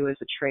what I do as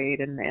a trade,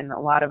 and a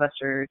lot of us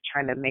are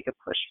trying to make a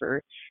push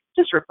for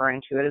just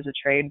referring to it as a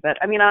trade. But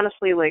I mean,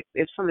 honestly, like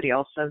if somebody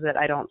else says it,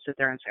 I don't sit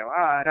there and say,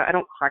 I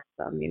don't correct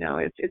them.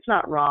 It's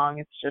not wrong.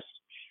 It just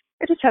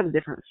has a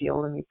different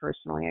feel to me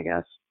personally, I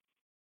guess.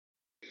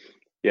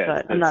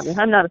 Yeah, but I'm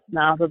not a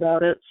snob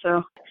about it.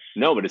 So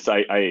no, but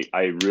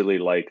I really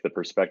like the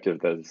perspective,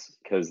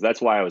 because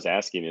that's why I was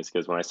asking, is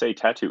because when I say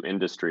tattoo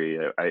industry,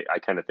 I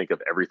kind of think of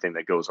everything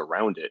that goes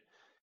around it,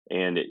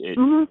 and it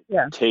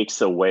takes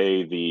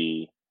away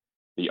the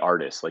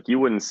artist. Like you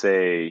wouldn't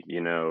say,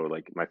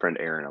 like my friend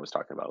Aaron I was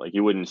talking about, like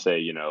you wouldn't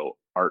say,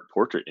 art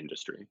portrait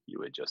industry. You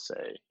would just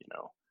say,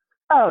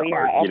 oh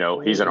yeah,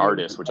 art, he's an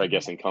artist, which I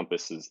guess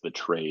encompasses the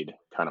trade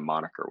kind of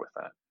moniker with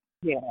that.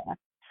 Yeah.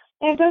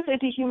 And it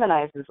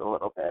dehumanizes a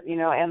little bit,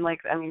 and like,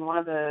 I mean,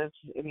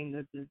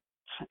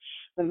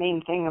 the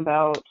main thing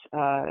about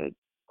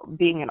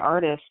being an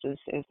artist is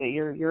that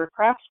you're a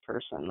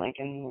craftsperson, like,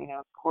 and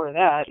core of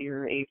that,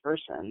 you're a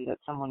person that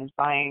someone is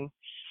buying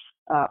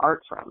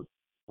art from,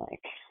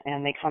 like,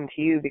 and they come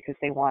to you because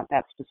they want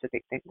that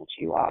specific thing that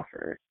you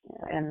offer.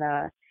 And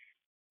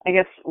I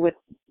guess with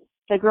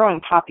the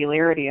growing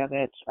popularity of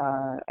it,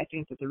 I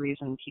think that the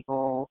reason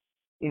people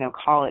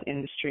call it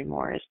industry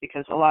more is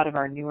because a lot of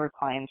our newer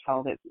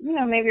clientele that,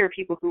 maybe are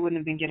people who wouldn't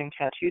have been getting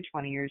tattooed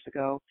 20 years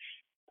ago,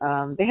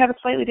 they have a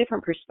slightly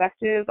different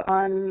perspective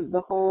on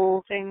the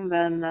whole thing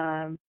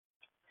than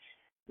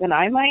than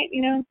I might,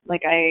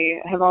 like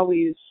I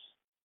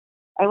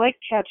like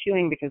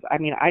tattooing because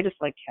I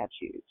just like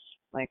tattoos.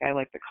 Like I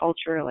like the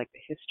culture, I like the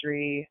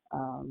history.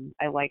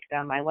 I like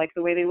them. I like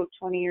the way they look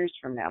 20 years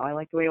from now. I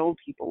like the way old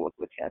people look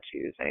with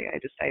tattoos. I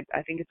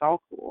think it's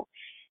all cool.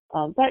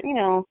 But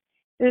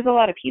there's a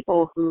lot of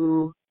people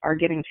who are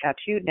getting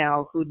tattooed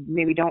now who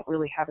maybe don't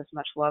really have as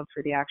much love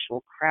for the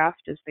actual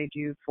craft as they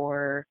do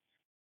for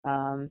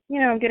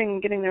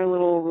getting their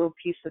little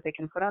piece that they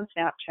can put on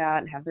Snapchat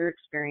and have their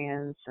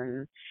experience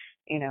and,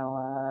 you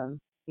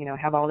know,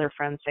 have all their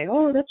friends say,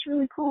 oh, that's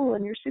really cool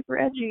and you're super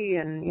edgy.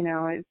 And,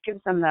 it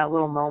gives them that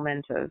little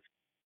moment of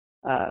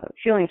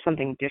feeling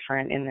something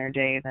different in their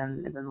day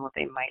than what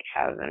they might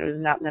have. And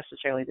it's not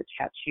necessarily the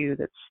tattoo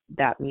that's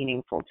that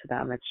meaningful to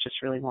them. It's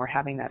just really more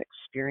having that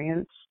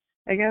experience,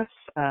 I guess.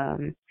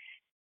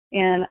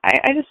 And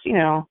I just,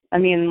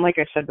 like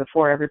I said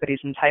before,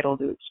 everybody's entitled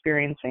to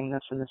experiencing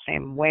this in the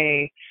same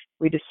way.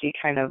 We just see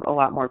kind of a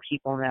lot more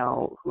people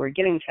now who are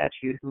getting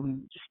tattooed who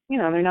just,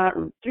 they're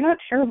not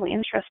terribly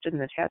interested in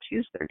the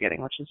tattoos they're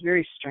getting, which is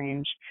very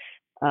strange.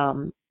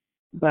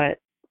 But,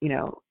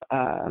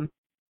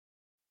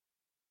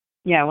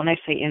 yeah, when I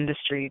say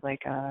industry,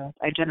 like,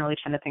 I generally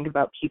tend to think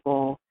about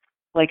people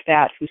like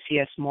that who see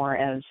us more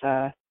as,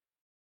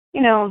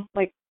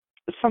 like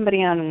somebody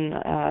on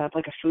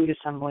like a food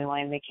assembly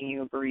line making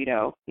you a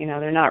burrito.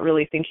 They're not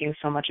really thinking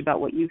so much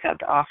about what you have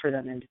to offer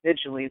them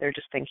individually. They're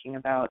just thinking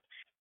about,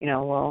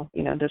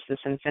 does this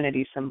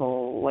infinity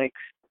symbol like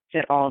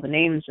fit all the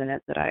names in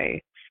it that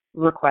I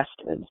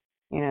requested?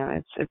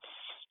 It's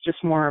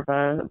just more of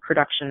a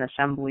production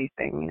assembly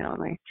thing,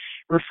 and I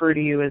refer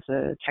to you as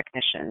a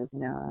technician,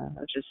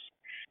 just,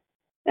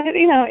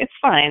 it's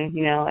fine.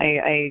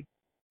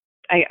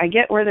 I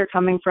get where they're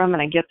coming from,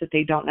 and I get that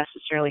they don't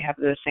necessarily have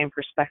the same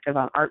perspective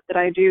on art that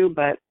I do,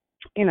 but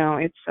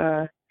it's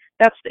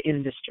that's the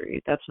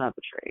industry. That's not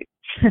the trade.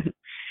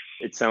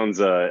 It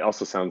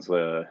also sounds,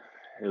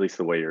 at least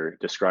the way you're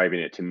describing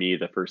it to me,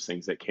 the first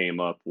things that came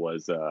up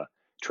was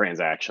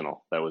transactional.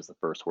 That was the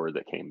first word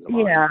that came to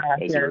mind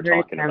as you were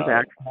very talking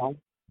about transactional.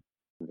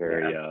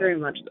 very very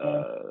much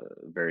so.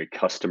 very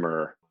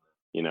customer,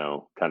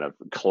 kind of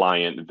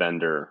client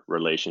vendor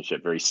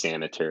relationship, very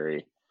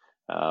sanitary,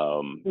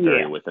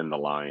 very within the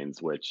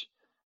lines, which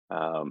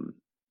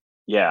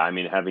yeah, I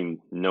mean, having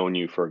known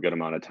you for a good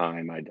amount of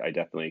time, I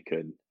definitely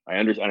could. I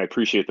understand. I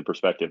appreciate the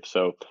perspective.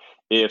 So,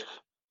 if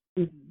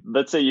Mhm.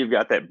 let's say you've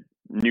got that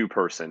new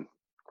person,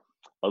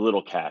 a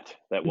little cat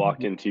that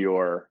walked Mhm. into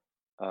your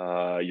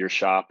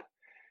shop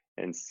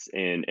and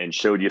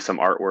showed you some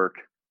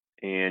artwork,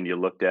 and you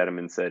looked at him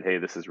and said, "Hey,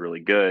 this is really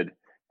good.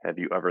 Have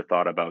you ever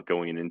thought about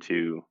going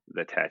into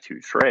the tattoo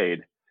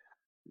trade?"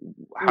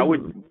 How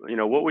would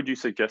Mhm. what would you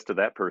suggest to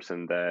that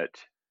person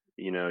that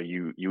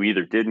you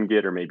either didn't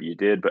get or maybe you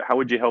did, but how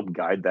would you help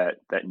guide that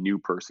new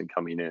person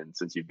coming in,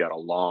 since you've got a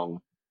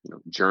long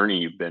journey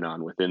you've been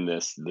on within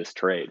this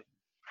trade?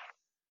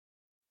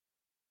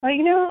 Well,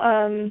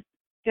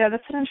 yeah,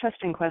 that's an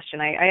interesting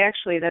question. I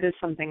actually, that is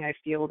something I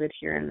fielded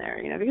here and there,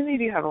 because you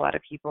do have a lot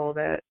of people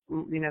that,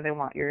 they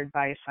want your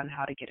advice on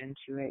how to get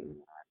into it and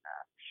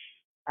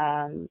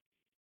whatnot.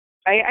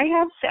 I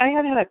have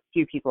had a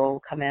few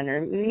people come in,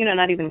 or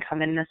not even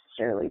come in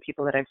necessarily.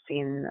 People that I've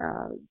seen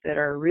that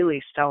are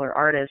really stellar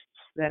artists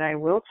that I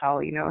will tell,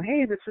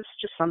 hey, this is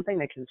just something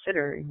to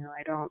consider.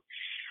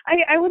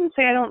 I wouldn't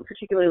say I don't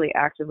particularly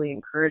actively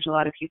encourage a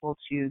lot of people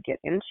to get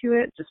into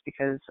it, just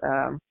because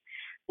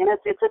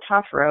it's a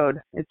tough road.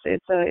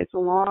 It's a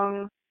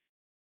long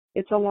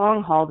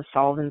haul to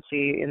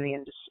solvency in the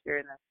industry, or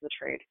in the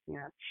trade.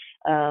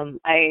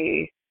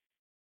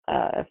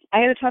 I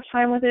had a tough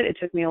time with it. It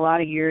took me a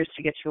lot of years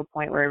to get to a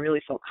point where I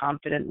really felt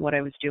confident in what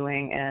I was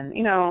doing. And,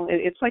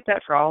 it's like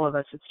that for all of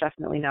us. It's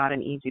definitely not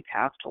an easy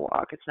path to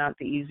walk. It's not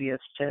the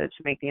easiest to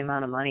make the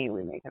amount of money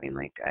we make. I mean,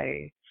 like,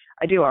 I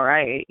do all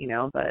right,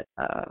 but,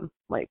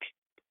 like,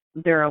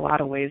 there are a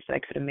lot of ways that I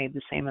could have made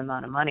the same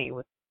amount of money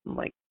with,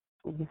 like,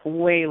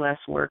 way less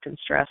work and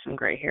stress and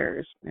gray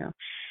hairs.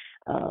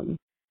 Um,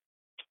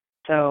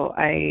 so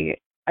I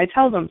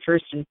tell them,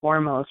 first and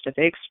foremost, if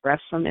they express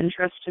some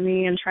interest to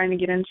me in trying to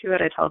get into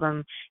it, I tell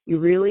them you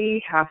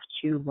really have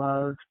to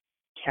love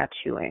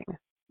tattooing.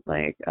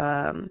 Like,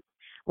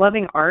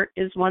 loving art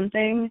is one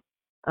thing,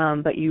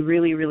 but you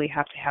really, really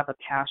have to have a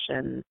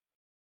passion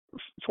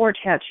for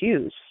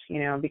tattoos,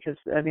 because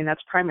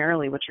that's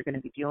primarily what you're going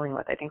to be dealing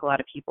with. I think a lot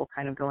of people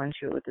kind of go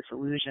into it with this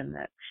illusion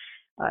that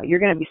you're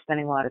going to be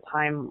spending a lot of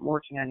time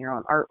working on your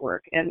own artwork.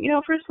 And,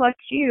 for a select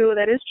few,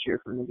 that is true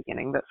from the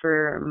beginning. But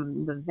for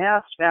the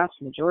vast,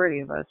 vast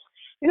majority of us,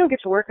 we don't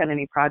get to work on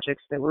any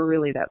projects that we're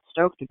really that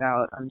stoked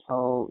about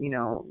until,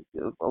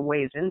 a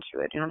ways into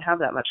it. You don't have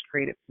that much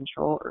creative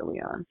control early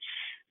on.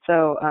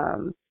 So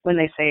when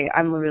they say,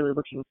 I'm really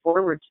looking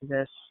forward to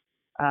this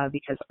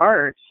because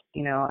art,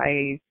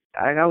 I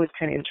always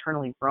kind of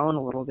internally groan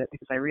a little bit,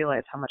 because I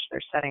realize how much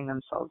they're setting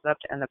themselves up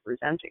to end up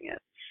resenting it.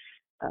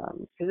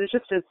 Because it's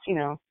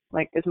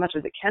like, as much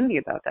as it can be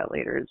about that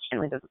later, it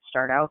certainly doesn't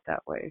start out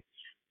that way.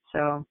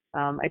 So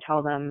I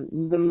tell them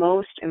the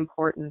most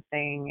important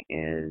thing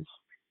is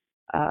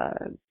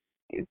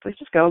like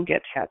just go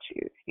get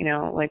tattooed,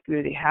 like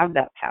really have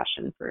that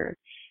passion for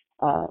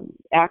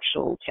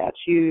actual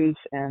tattoos,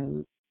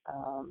 and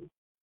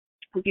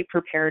be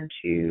prepared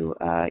to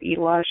eat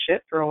a lot of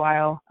shit for a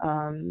while.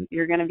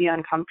 You're going to be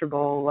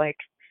uncomfortable. Like,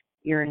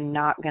 you're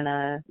not going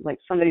to, like,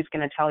 somebody's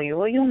going to tell you,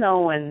 well, you'll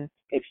know when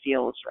it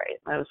feels right.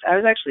 I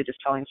was actually just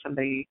telling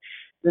somebody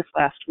this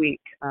last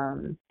week.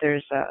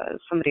 There's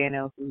somebody I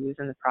know who was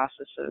in the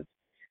process of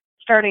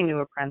starting new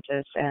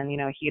apprentice, and,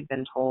 he had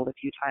been told a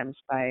few times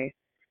by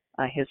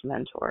his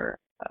mentor,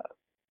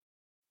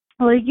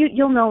 well,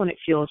 you'll know when it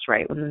feels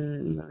right,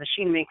 when the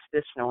machine makes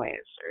this noise,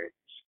 or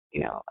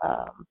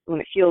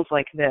when it feels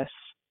like this.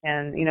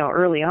 And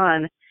early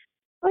on,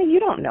 well, you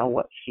don't know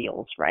what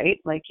feels right.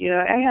 Like,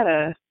 I had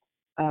a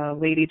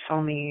lady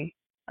tell me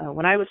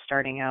when I was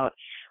starting out,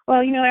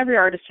 well, every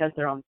artist has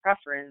their own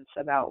preference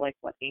about like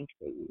what ink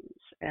they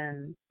use.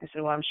 And I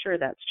said, well, I'm sure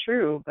that's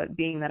true, but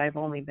being that I've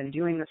only been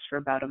doing this for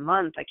about a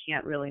month, I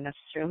can't really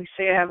necessarily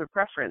say I have a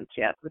preference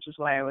yet, which is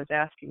why I was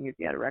asking you if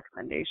you had a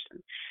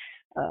recommendation.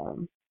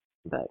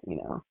 But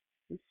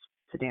these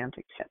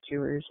pedantic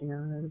tattooers,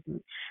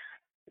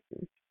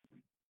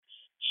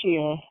 she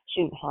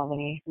didn't have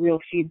any real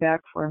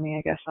feedback for me,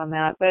 I guess, on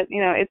that. But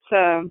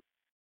it's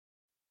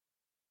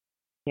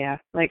yeah,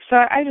 like, so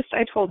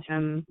I told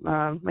him,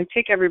 like,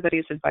 take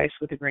everybody's advice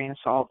with a grain of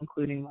salt,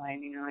 including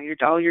mine.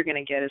 All you're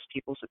gonna get is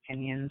people's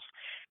opinions.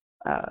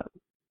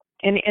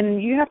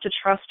 And you have to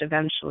trust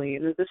eventually.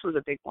 This was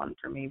a big one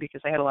for me,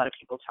 because I had a lot of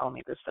people tell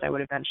me this, that I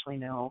would eventually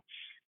know,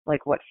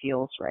 like, what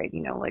feels right.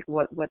 Like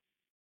what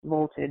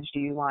voltage do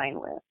you line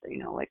with?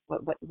 Like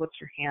what's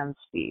your hand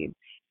speed?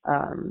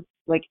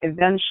 Like,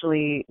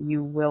 eventually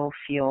you will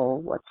feel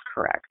what's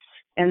correct.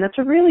 And that's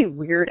a really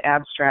weird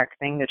abstract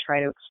thing to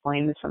try to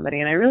explain to somebody.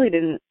 And I really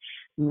didn't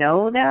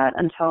know that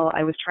until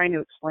I was trying to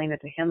explain it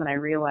to him, and I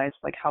realized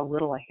like how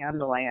little a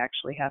handle I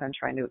actually had on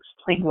trying to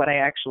explain what I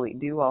actually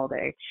do all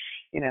day.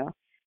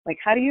 Like,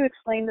 how do you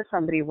explain to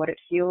somebody what it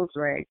feels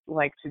right,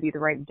 like, to be the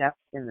right depth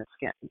in the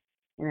skin?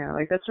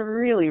 Like, that's a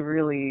really,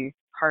 really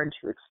hard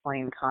to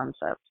explain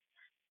concept.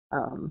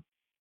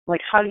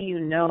 Like, how do you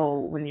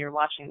know when you're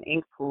watching the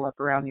ink pool up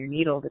around your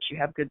needle that you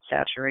have good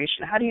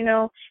saturation? How do you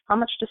know how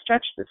much to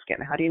stretch the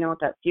skin? How do you know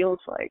what that feels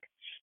like?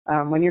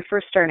 When you're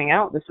first starting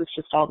out, this is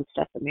just all the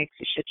stuff that makes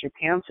you shit your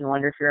pants and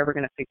wonder if you're ever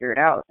going to figure it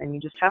out. And you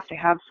just have to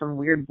have some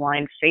weird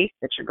blind faith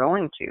that you're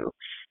going to,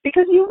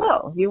 because you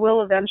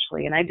will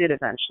eventually. And I did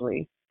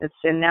eventually.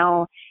 And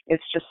now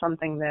it's just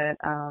something that,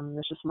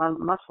 it's just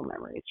muscle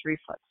memory. It's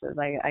reflexes.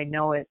 I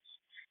know it's,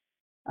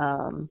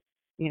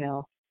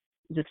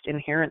 just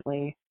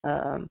inherently,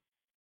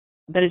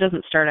 but it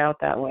doesn't start out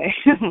that way.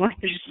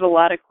 There's just a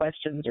lot of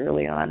questions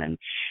early on. And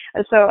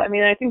so, I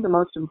think the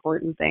most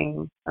important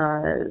thing,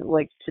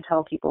 like, to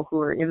tell people who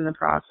are in the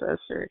process,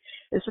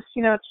 is just,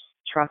 just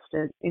trust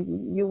it.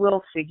 You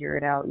will figure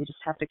it out. You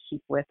just have to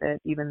keep with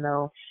it, even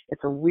though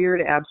it's a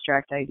weird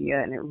abstract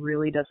idea and it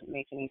really doesn't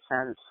make any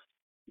sense,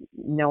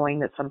 knowing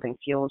that something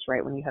feels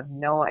right when you have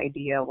no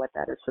idea what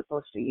that is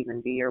supposed to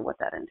even be or what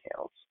that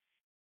entails.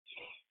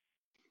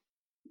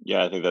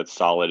 Yeah, I think that's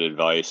solid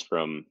advice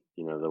from,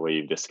 the way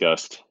you've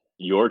discussed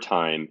your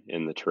time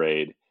in the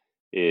trade.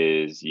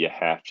 Is you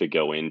have to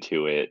go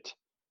into it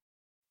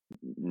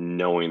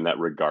knowing that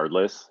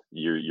regardless,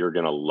 you're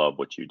going to love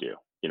what you do.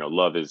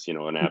 Love is,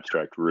 an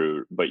abstract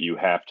root, but you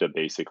have to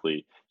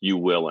basically, you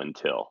will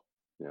until,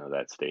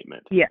 that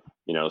statement. Yeah.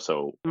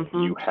 So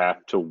you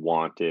have to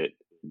want it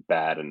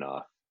bad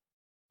enough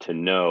to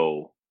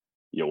know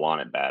you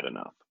want it bad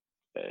enough.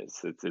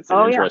 It's an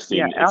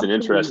interesting, it's an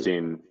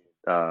interesting,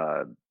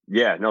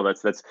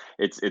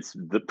 it's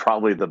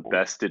probably the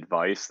best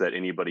advice that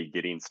anybody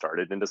getting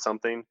started into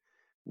something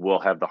will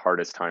have the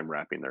hardest time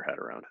wrapping their head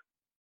around.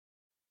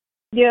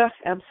 Yeah,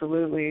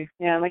 absolutely.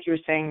 Yeah, like you were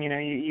saying,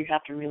 you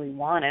have to really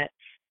want it.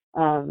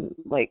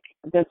 Like,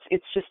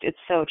 it's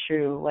so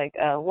true. Like,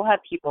 we'll have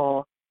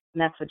people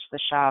message the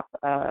shop,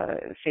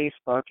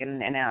 Facebook,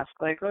 and ask,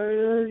 like, oh,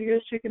 are you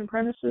guys taking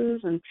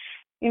apprentices? And,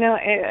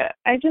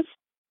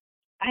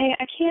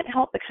 I can't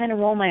help but kind of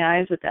roll my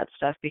eyes at that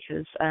stuff,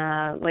 because,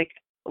 like,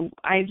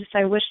 I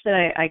wish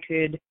that I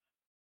could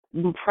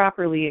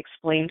properly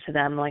explain to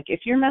them, like,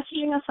 if you're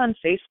messaging us on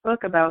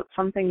Facebook about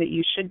something that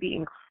you should be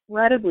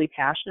incredibly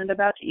passionate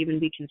about to even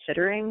be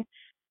considering,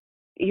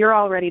 you're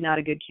already not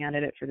a good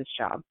candidate for this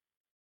job.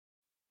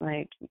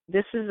 Like,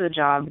 this is a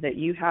job that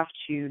you have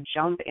to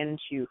jump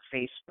into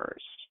face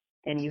first,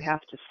 and you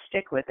have to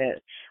stick with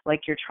it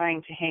like you're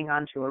trying to hang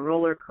on to a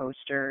roller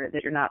coaster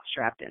that you're not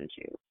strapped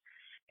into.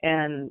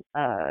 And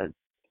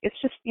it's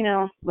just,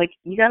 like,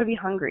 you got to be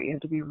hungry. You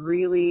have to be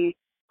really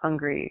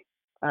hungry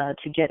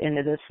to get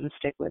into this and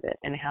stick with it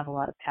and have a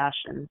lot of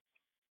passion.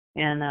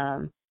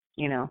 And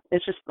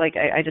it's just like,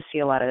 I just see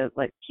a lot of,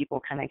 like,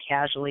 people kind of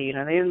casually,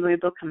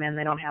 they'll come in,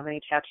 they don't have any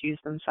tattoos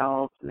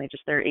themselves, and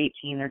they're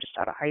 18, they're just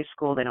out of high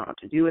school, they don't know what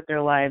to do with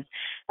their lives.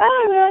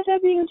 Oh, I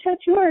thought being a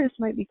tattoo artist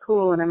might be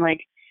cool. And I'm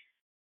like,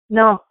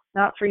 no,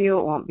 not for you,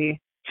 it won't be.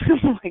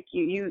 Like,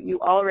 you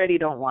already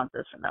don't want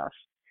this enough.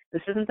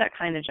 This isn't that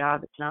kind of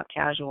job. It's not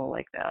casual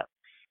like that.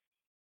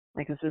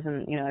 Like, this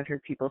isn't, I've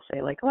heard people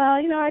say like, well,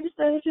 I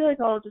feel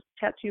like I'll just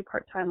tattoo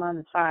part-time on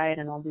the side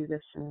and I'll do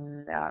this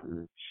and that.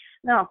 And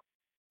no,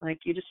 like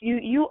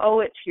you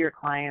owe it to your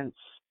clients,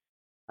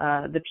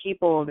 the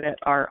people that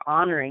are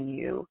honoring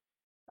you,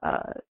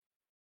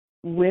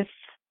 with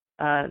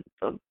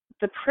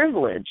the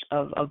privilege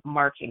of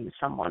marking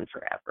someone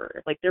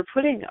forever. Like, they're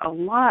putting a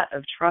lot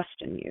of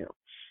trust in you,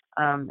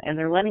 and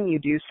they're letting you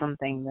do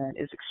something that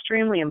is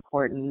extremely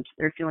important.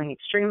 They're feeling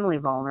extremely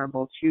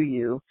vulnerable to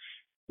you.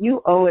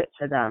 You owe it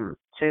to them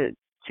to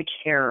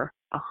care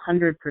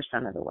 100%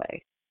 of the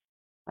way.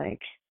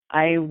 Like,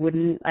 I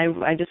wouldn't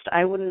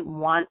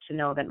want to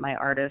know that my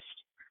artist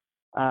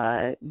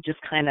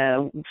just kind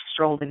of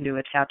strolled into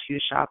a tattoo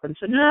shop and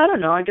said, no, I don't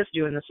know, I guess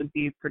doing this would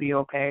be pretty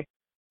okay.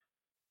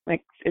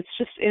 Like, it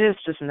is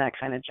just that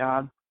kind of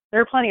job.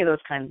 There are plenty of those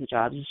kinds of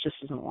jobs. It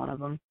just isn't one of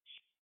them.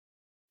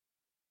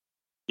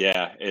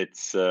 Yeah,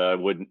 it's I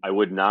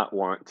would not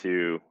want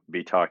to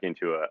be talking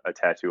to a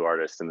tattoo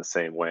artist in the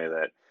same way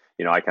that,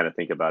 I kind of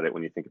think about it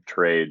when you think of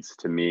trades.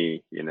 To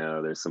me,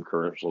 there's some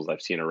commercials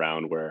I've seen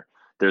around where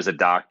there's a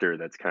doctor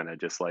that's kind of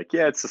just like,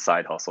 yeah, it's a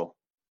side hustle.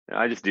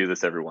 I just do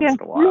this every once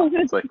in a while.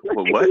 It's like,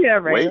 well, what? Yeah,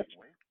 right. Wait,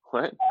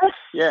 what?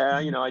 Yeah,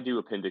 I do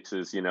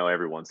appendixes,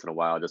 every once in a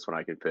while, just when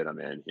I can fit them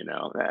in.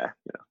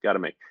 Got to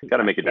make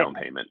a down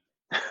payment.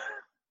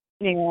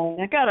 Yeah,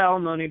 I got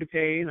alimony to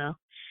pay. Yeah.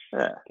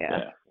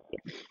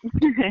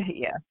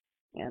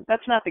 Yeah.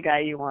 That's not the guy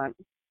you want.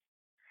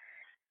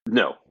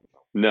 No,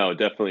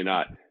 definitely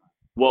not.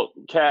 Well,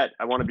 Kat,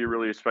 I want to be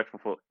really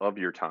respectful of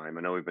your time.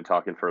 I know we've been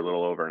talking for a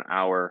little over an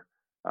hour.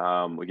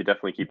 We could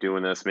definitely keep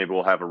doing this. Maybe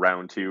we'll have a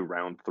round 2,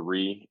 round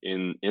 3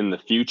 in the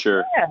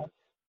future. Yeah.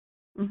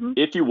 Mm-hmm.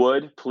 If you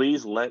would,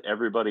 please let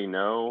everybody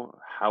know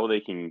how they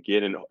can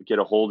get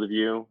a hold of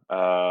you,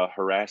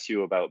 harass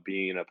you about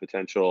being a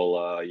potential,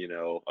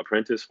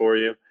 apprentice for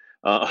you,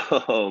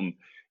 and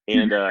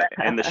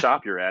the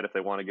shop you're at if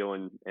they want to go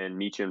and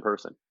meet you in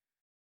person.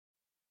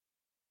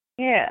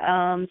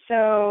 Yeah.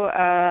 So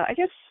I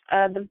guess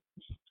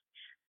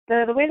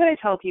the way that I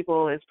tell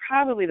people is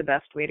probably the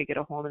best way to get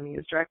a hold of me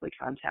is directly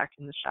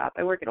contacting the shop.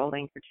 I work at Old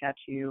Anchor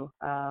Tattoo.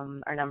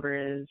 Our number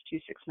is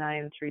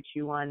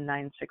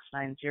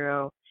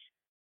 269-321-9690.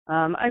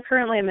 I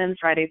currently am in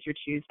Friday through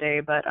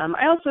Tuesday, but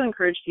I also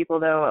encourage people,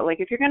 though,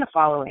 like, if you're going to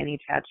follow any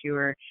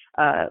tattooer,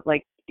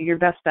 like, your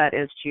best bet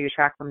is to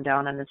track them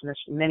down on as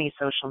many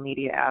social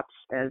media apps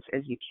as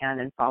you can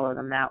and follow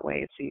them that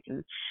way, so you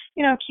can,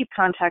 keep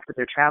contact with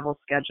their travel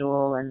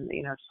schedule and,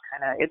 just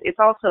kind of, it's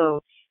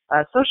also,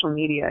 social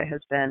media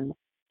has been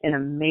an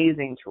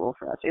amazing tool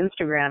for us.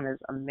 Instagram is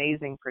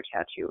amazing for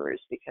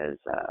tattooers because,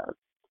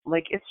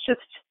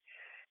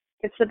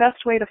 it's the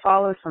best way to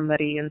follow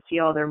somebody and see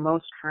all their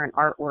most current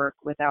artwork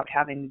without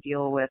having to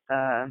deal with,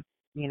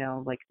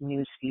 like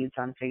news feeds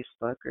on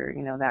Facebook or,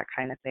 that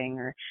kind of thing,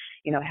 or,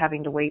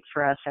 having to wait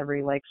for us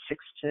every 6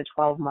 to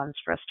 12 months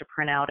for us to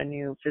print out a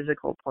new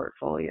physical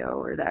portfolio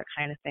or that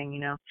kind of thing,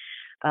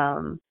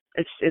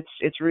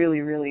 It's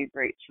really, really a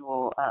great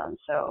tool.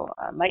 So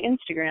my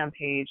Instagram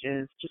page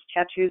is just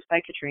Tattoos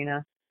by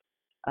Katrina.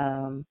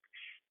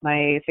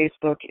 My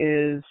Facebook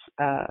is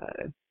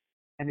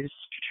just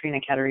Katrina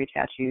Cattery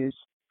Tattoos.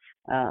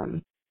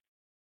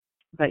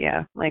 But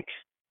yeah,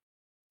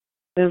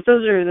 those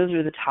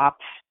are the top.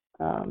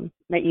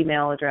 My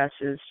email address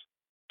is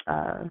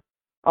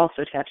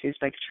also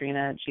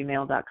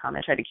tattoosbykatrina@gmail.com.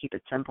 I try to keep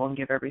it simple and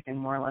give everything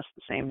more or less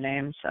the same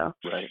name. So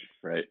right.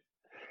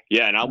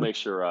 Yeah, and I'll make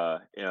sure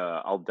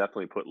I'll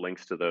definitely put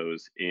links to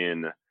those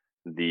in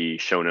the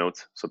show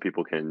notes so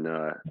people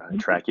can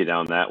track you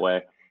down that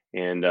way.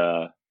 And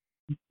I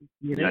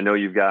know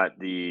you've got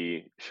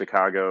the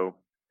Chicago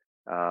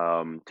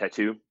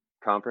tattoo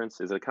conference.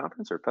 Is it a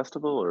conference or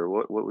festival, or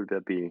what would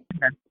that be?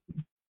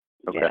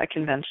 Okay. Yeah,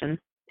 convention.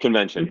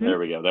 Mm-hmm. There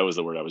we go. That was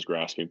the word I was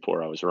grasping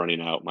for. I was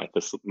running out. My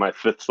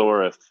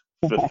thesaurus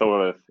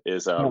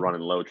is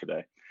running low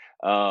today.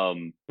 So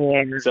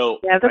yeah,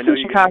 that's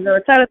in Chicago.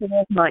 It's out at the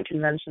Rosemont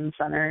Convention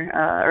Center,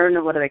 or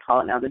no, what do they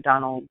call it now? The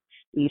Donald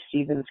E.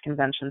 Stevens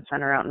Convention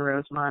Center out in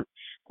Rosemont.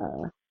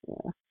 Yeah.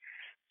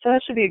 So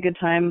that should be a good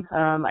time.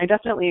 I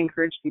definitely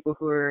encourage people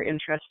who are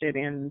interested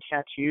in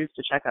tattoos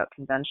to check out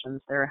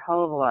conventions. They're a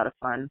hell of a lot of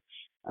fun.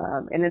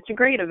 And it's a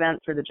great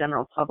event for the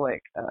general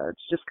public to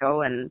just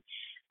go and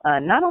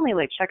not only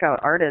check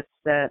out artists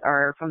that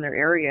are from their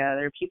area.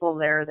 There are people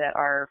there that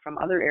are from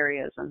other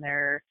areas, and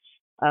they're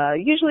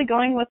usually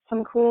going with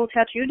some cool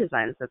tattoo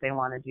designs that they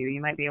want to do. You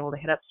might be able to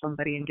hit up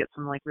somebody and get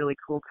some really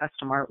cool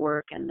custom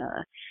artwork. And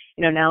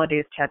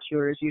nowadays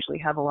tattooers usually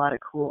have a lot of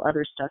cool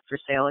other stuff for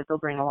sale. They'll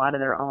bring a lot of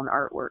their own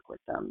artwork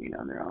with them,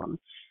 their own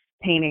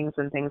paintings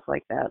and things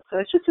like that. So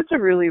it's a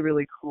really,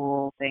 really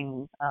cool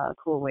thing,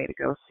 cool way to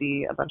go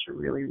see a bunch of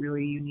really,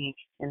 really unique,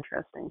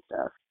 interesting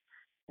stuff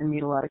and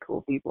meet a lot of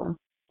cool people.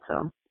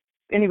 So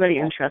if anybody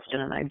interested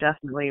in it, I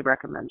definitely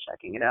recommend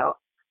checking it out.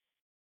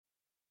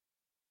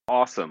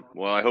 Awesome.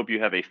 Well, I hope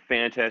you have a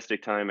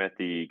fantastic time at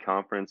the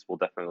conference. We'll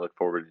definitely look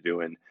forward to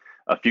doing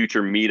a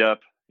future meetup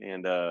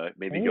and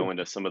maybe going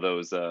to some of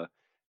those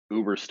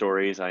Uber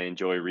stories I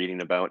enjoy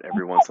reading about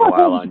every once in a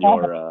while on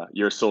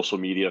your social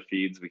media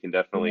feeds. We can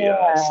definitely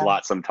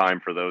slot some time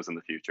for those in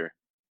the future.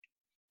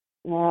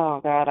 Oh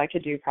God, I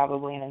could do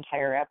probably an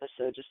entire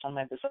episode just on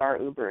my bizarre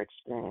Uber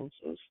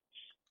experiences.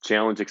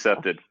 Challenge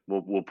accepted.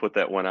 We'll put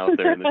that one out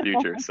there in the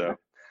future. So,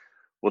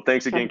 well,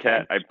 thanks again,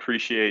 Kat. I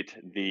appreciate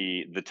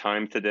the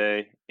time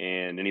today.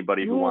 And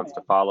anybody who wants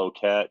to follow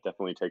Kat,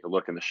 definitely take a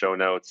look in the show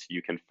notes.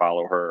 You can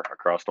follow her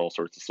across all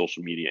sorts of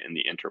social media in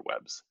the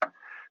interwebs.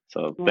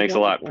 So thanks a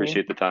lot.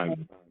 Appreciate the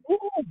time.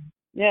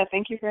 Yeah,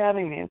 thank you for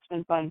having me. It's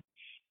been fun.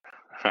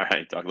 All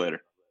right, talk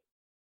later.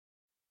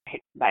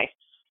 Bye.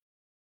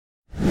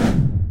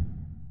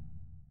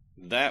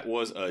 That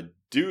was a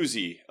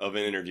doozy of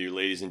an interview,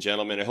 ladies and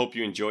gentlemen. I hope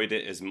you enjoyed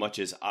it as much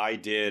as I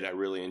did. I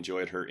really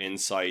enjoyed her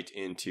insight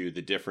into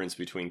the difference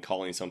between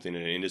calling something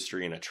an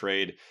industry and a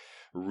trade.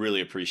 Really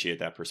appreciate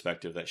that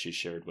perspective that she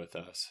shared with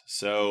us.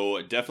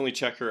 So definitely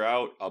check her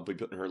out. I'll be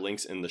putting her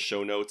links in the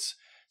show notes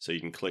so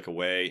you can click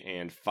away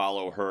and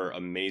follow her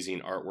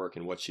amazing artwork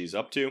and what she's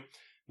up to.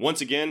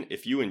 Once again,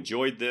 if you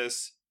enjoyed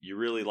this, you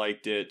really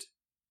liked it,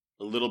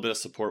 a little bit of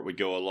support would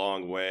go a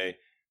long way.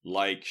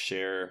 Like,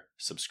 share,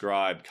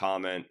 subscribe,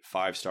 comment,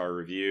 5-star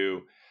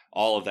review.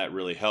 All of that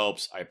really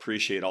helps. I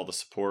appreciate all the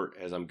support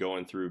as I'm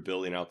going through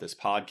building out this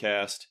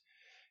podcast.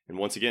 And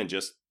once again,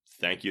 just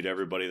thank you to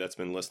everybody that's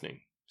been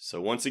listening.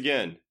 So once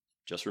again,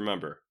 just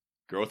remember,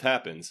 growth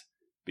happens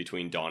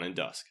between dawn and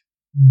dusk.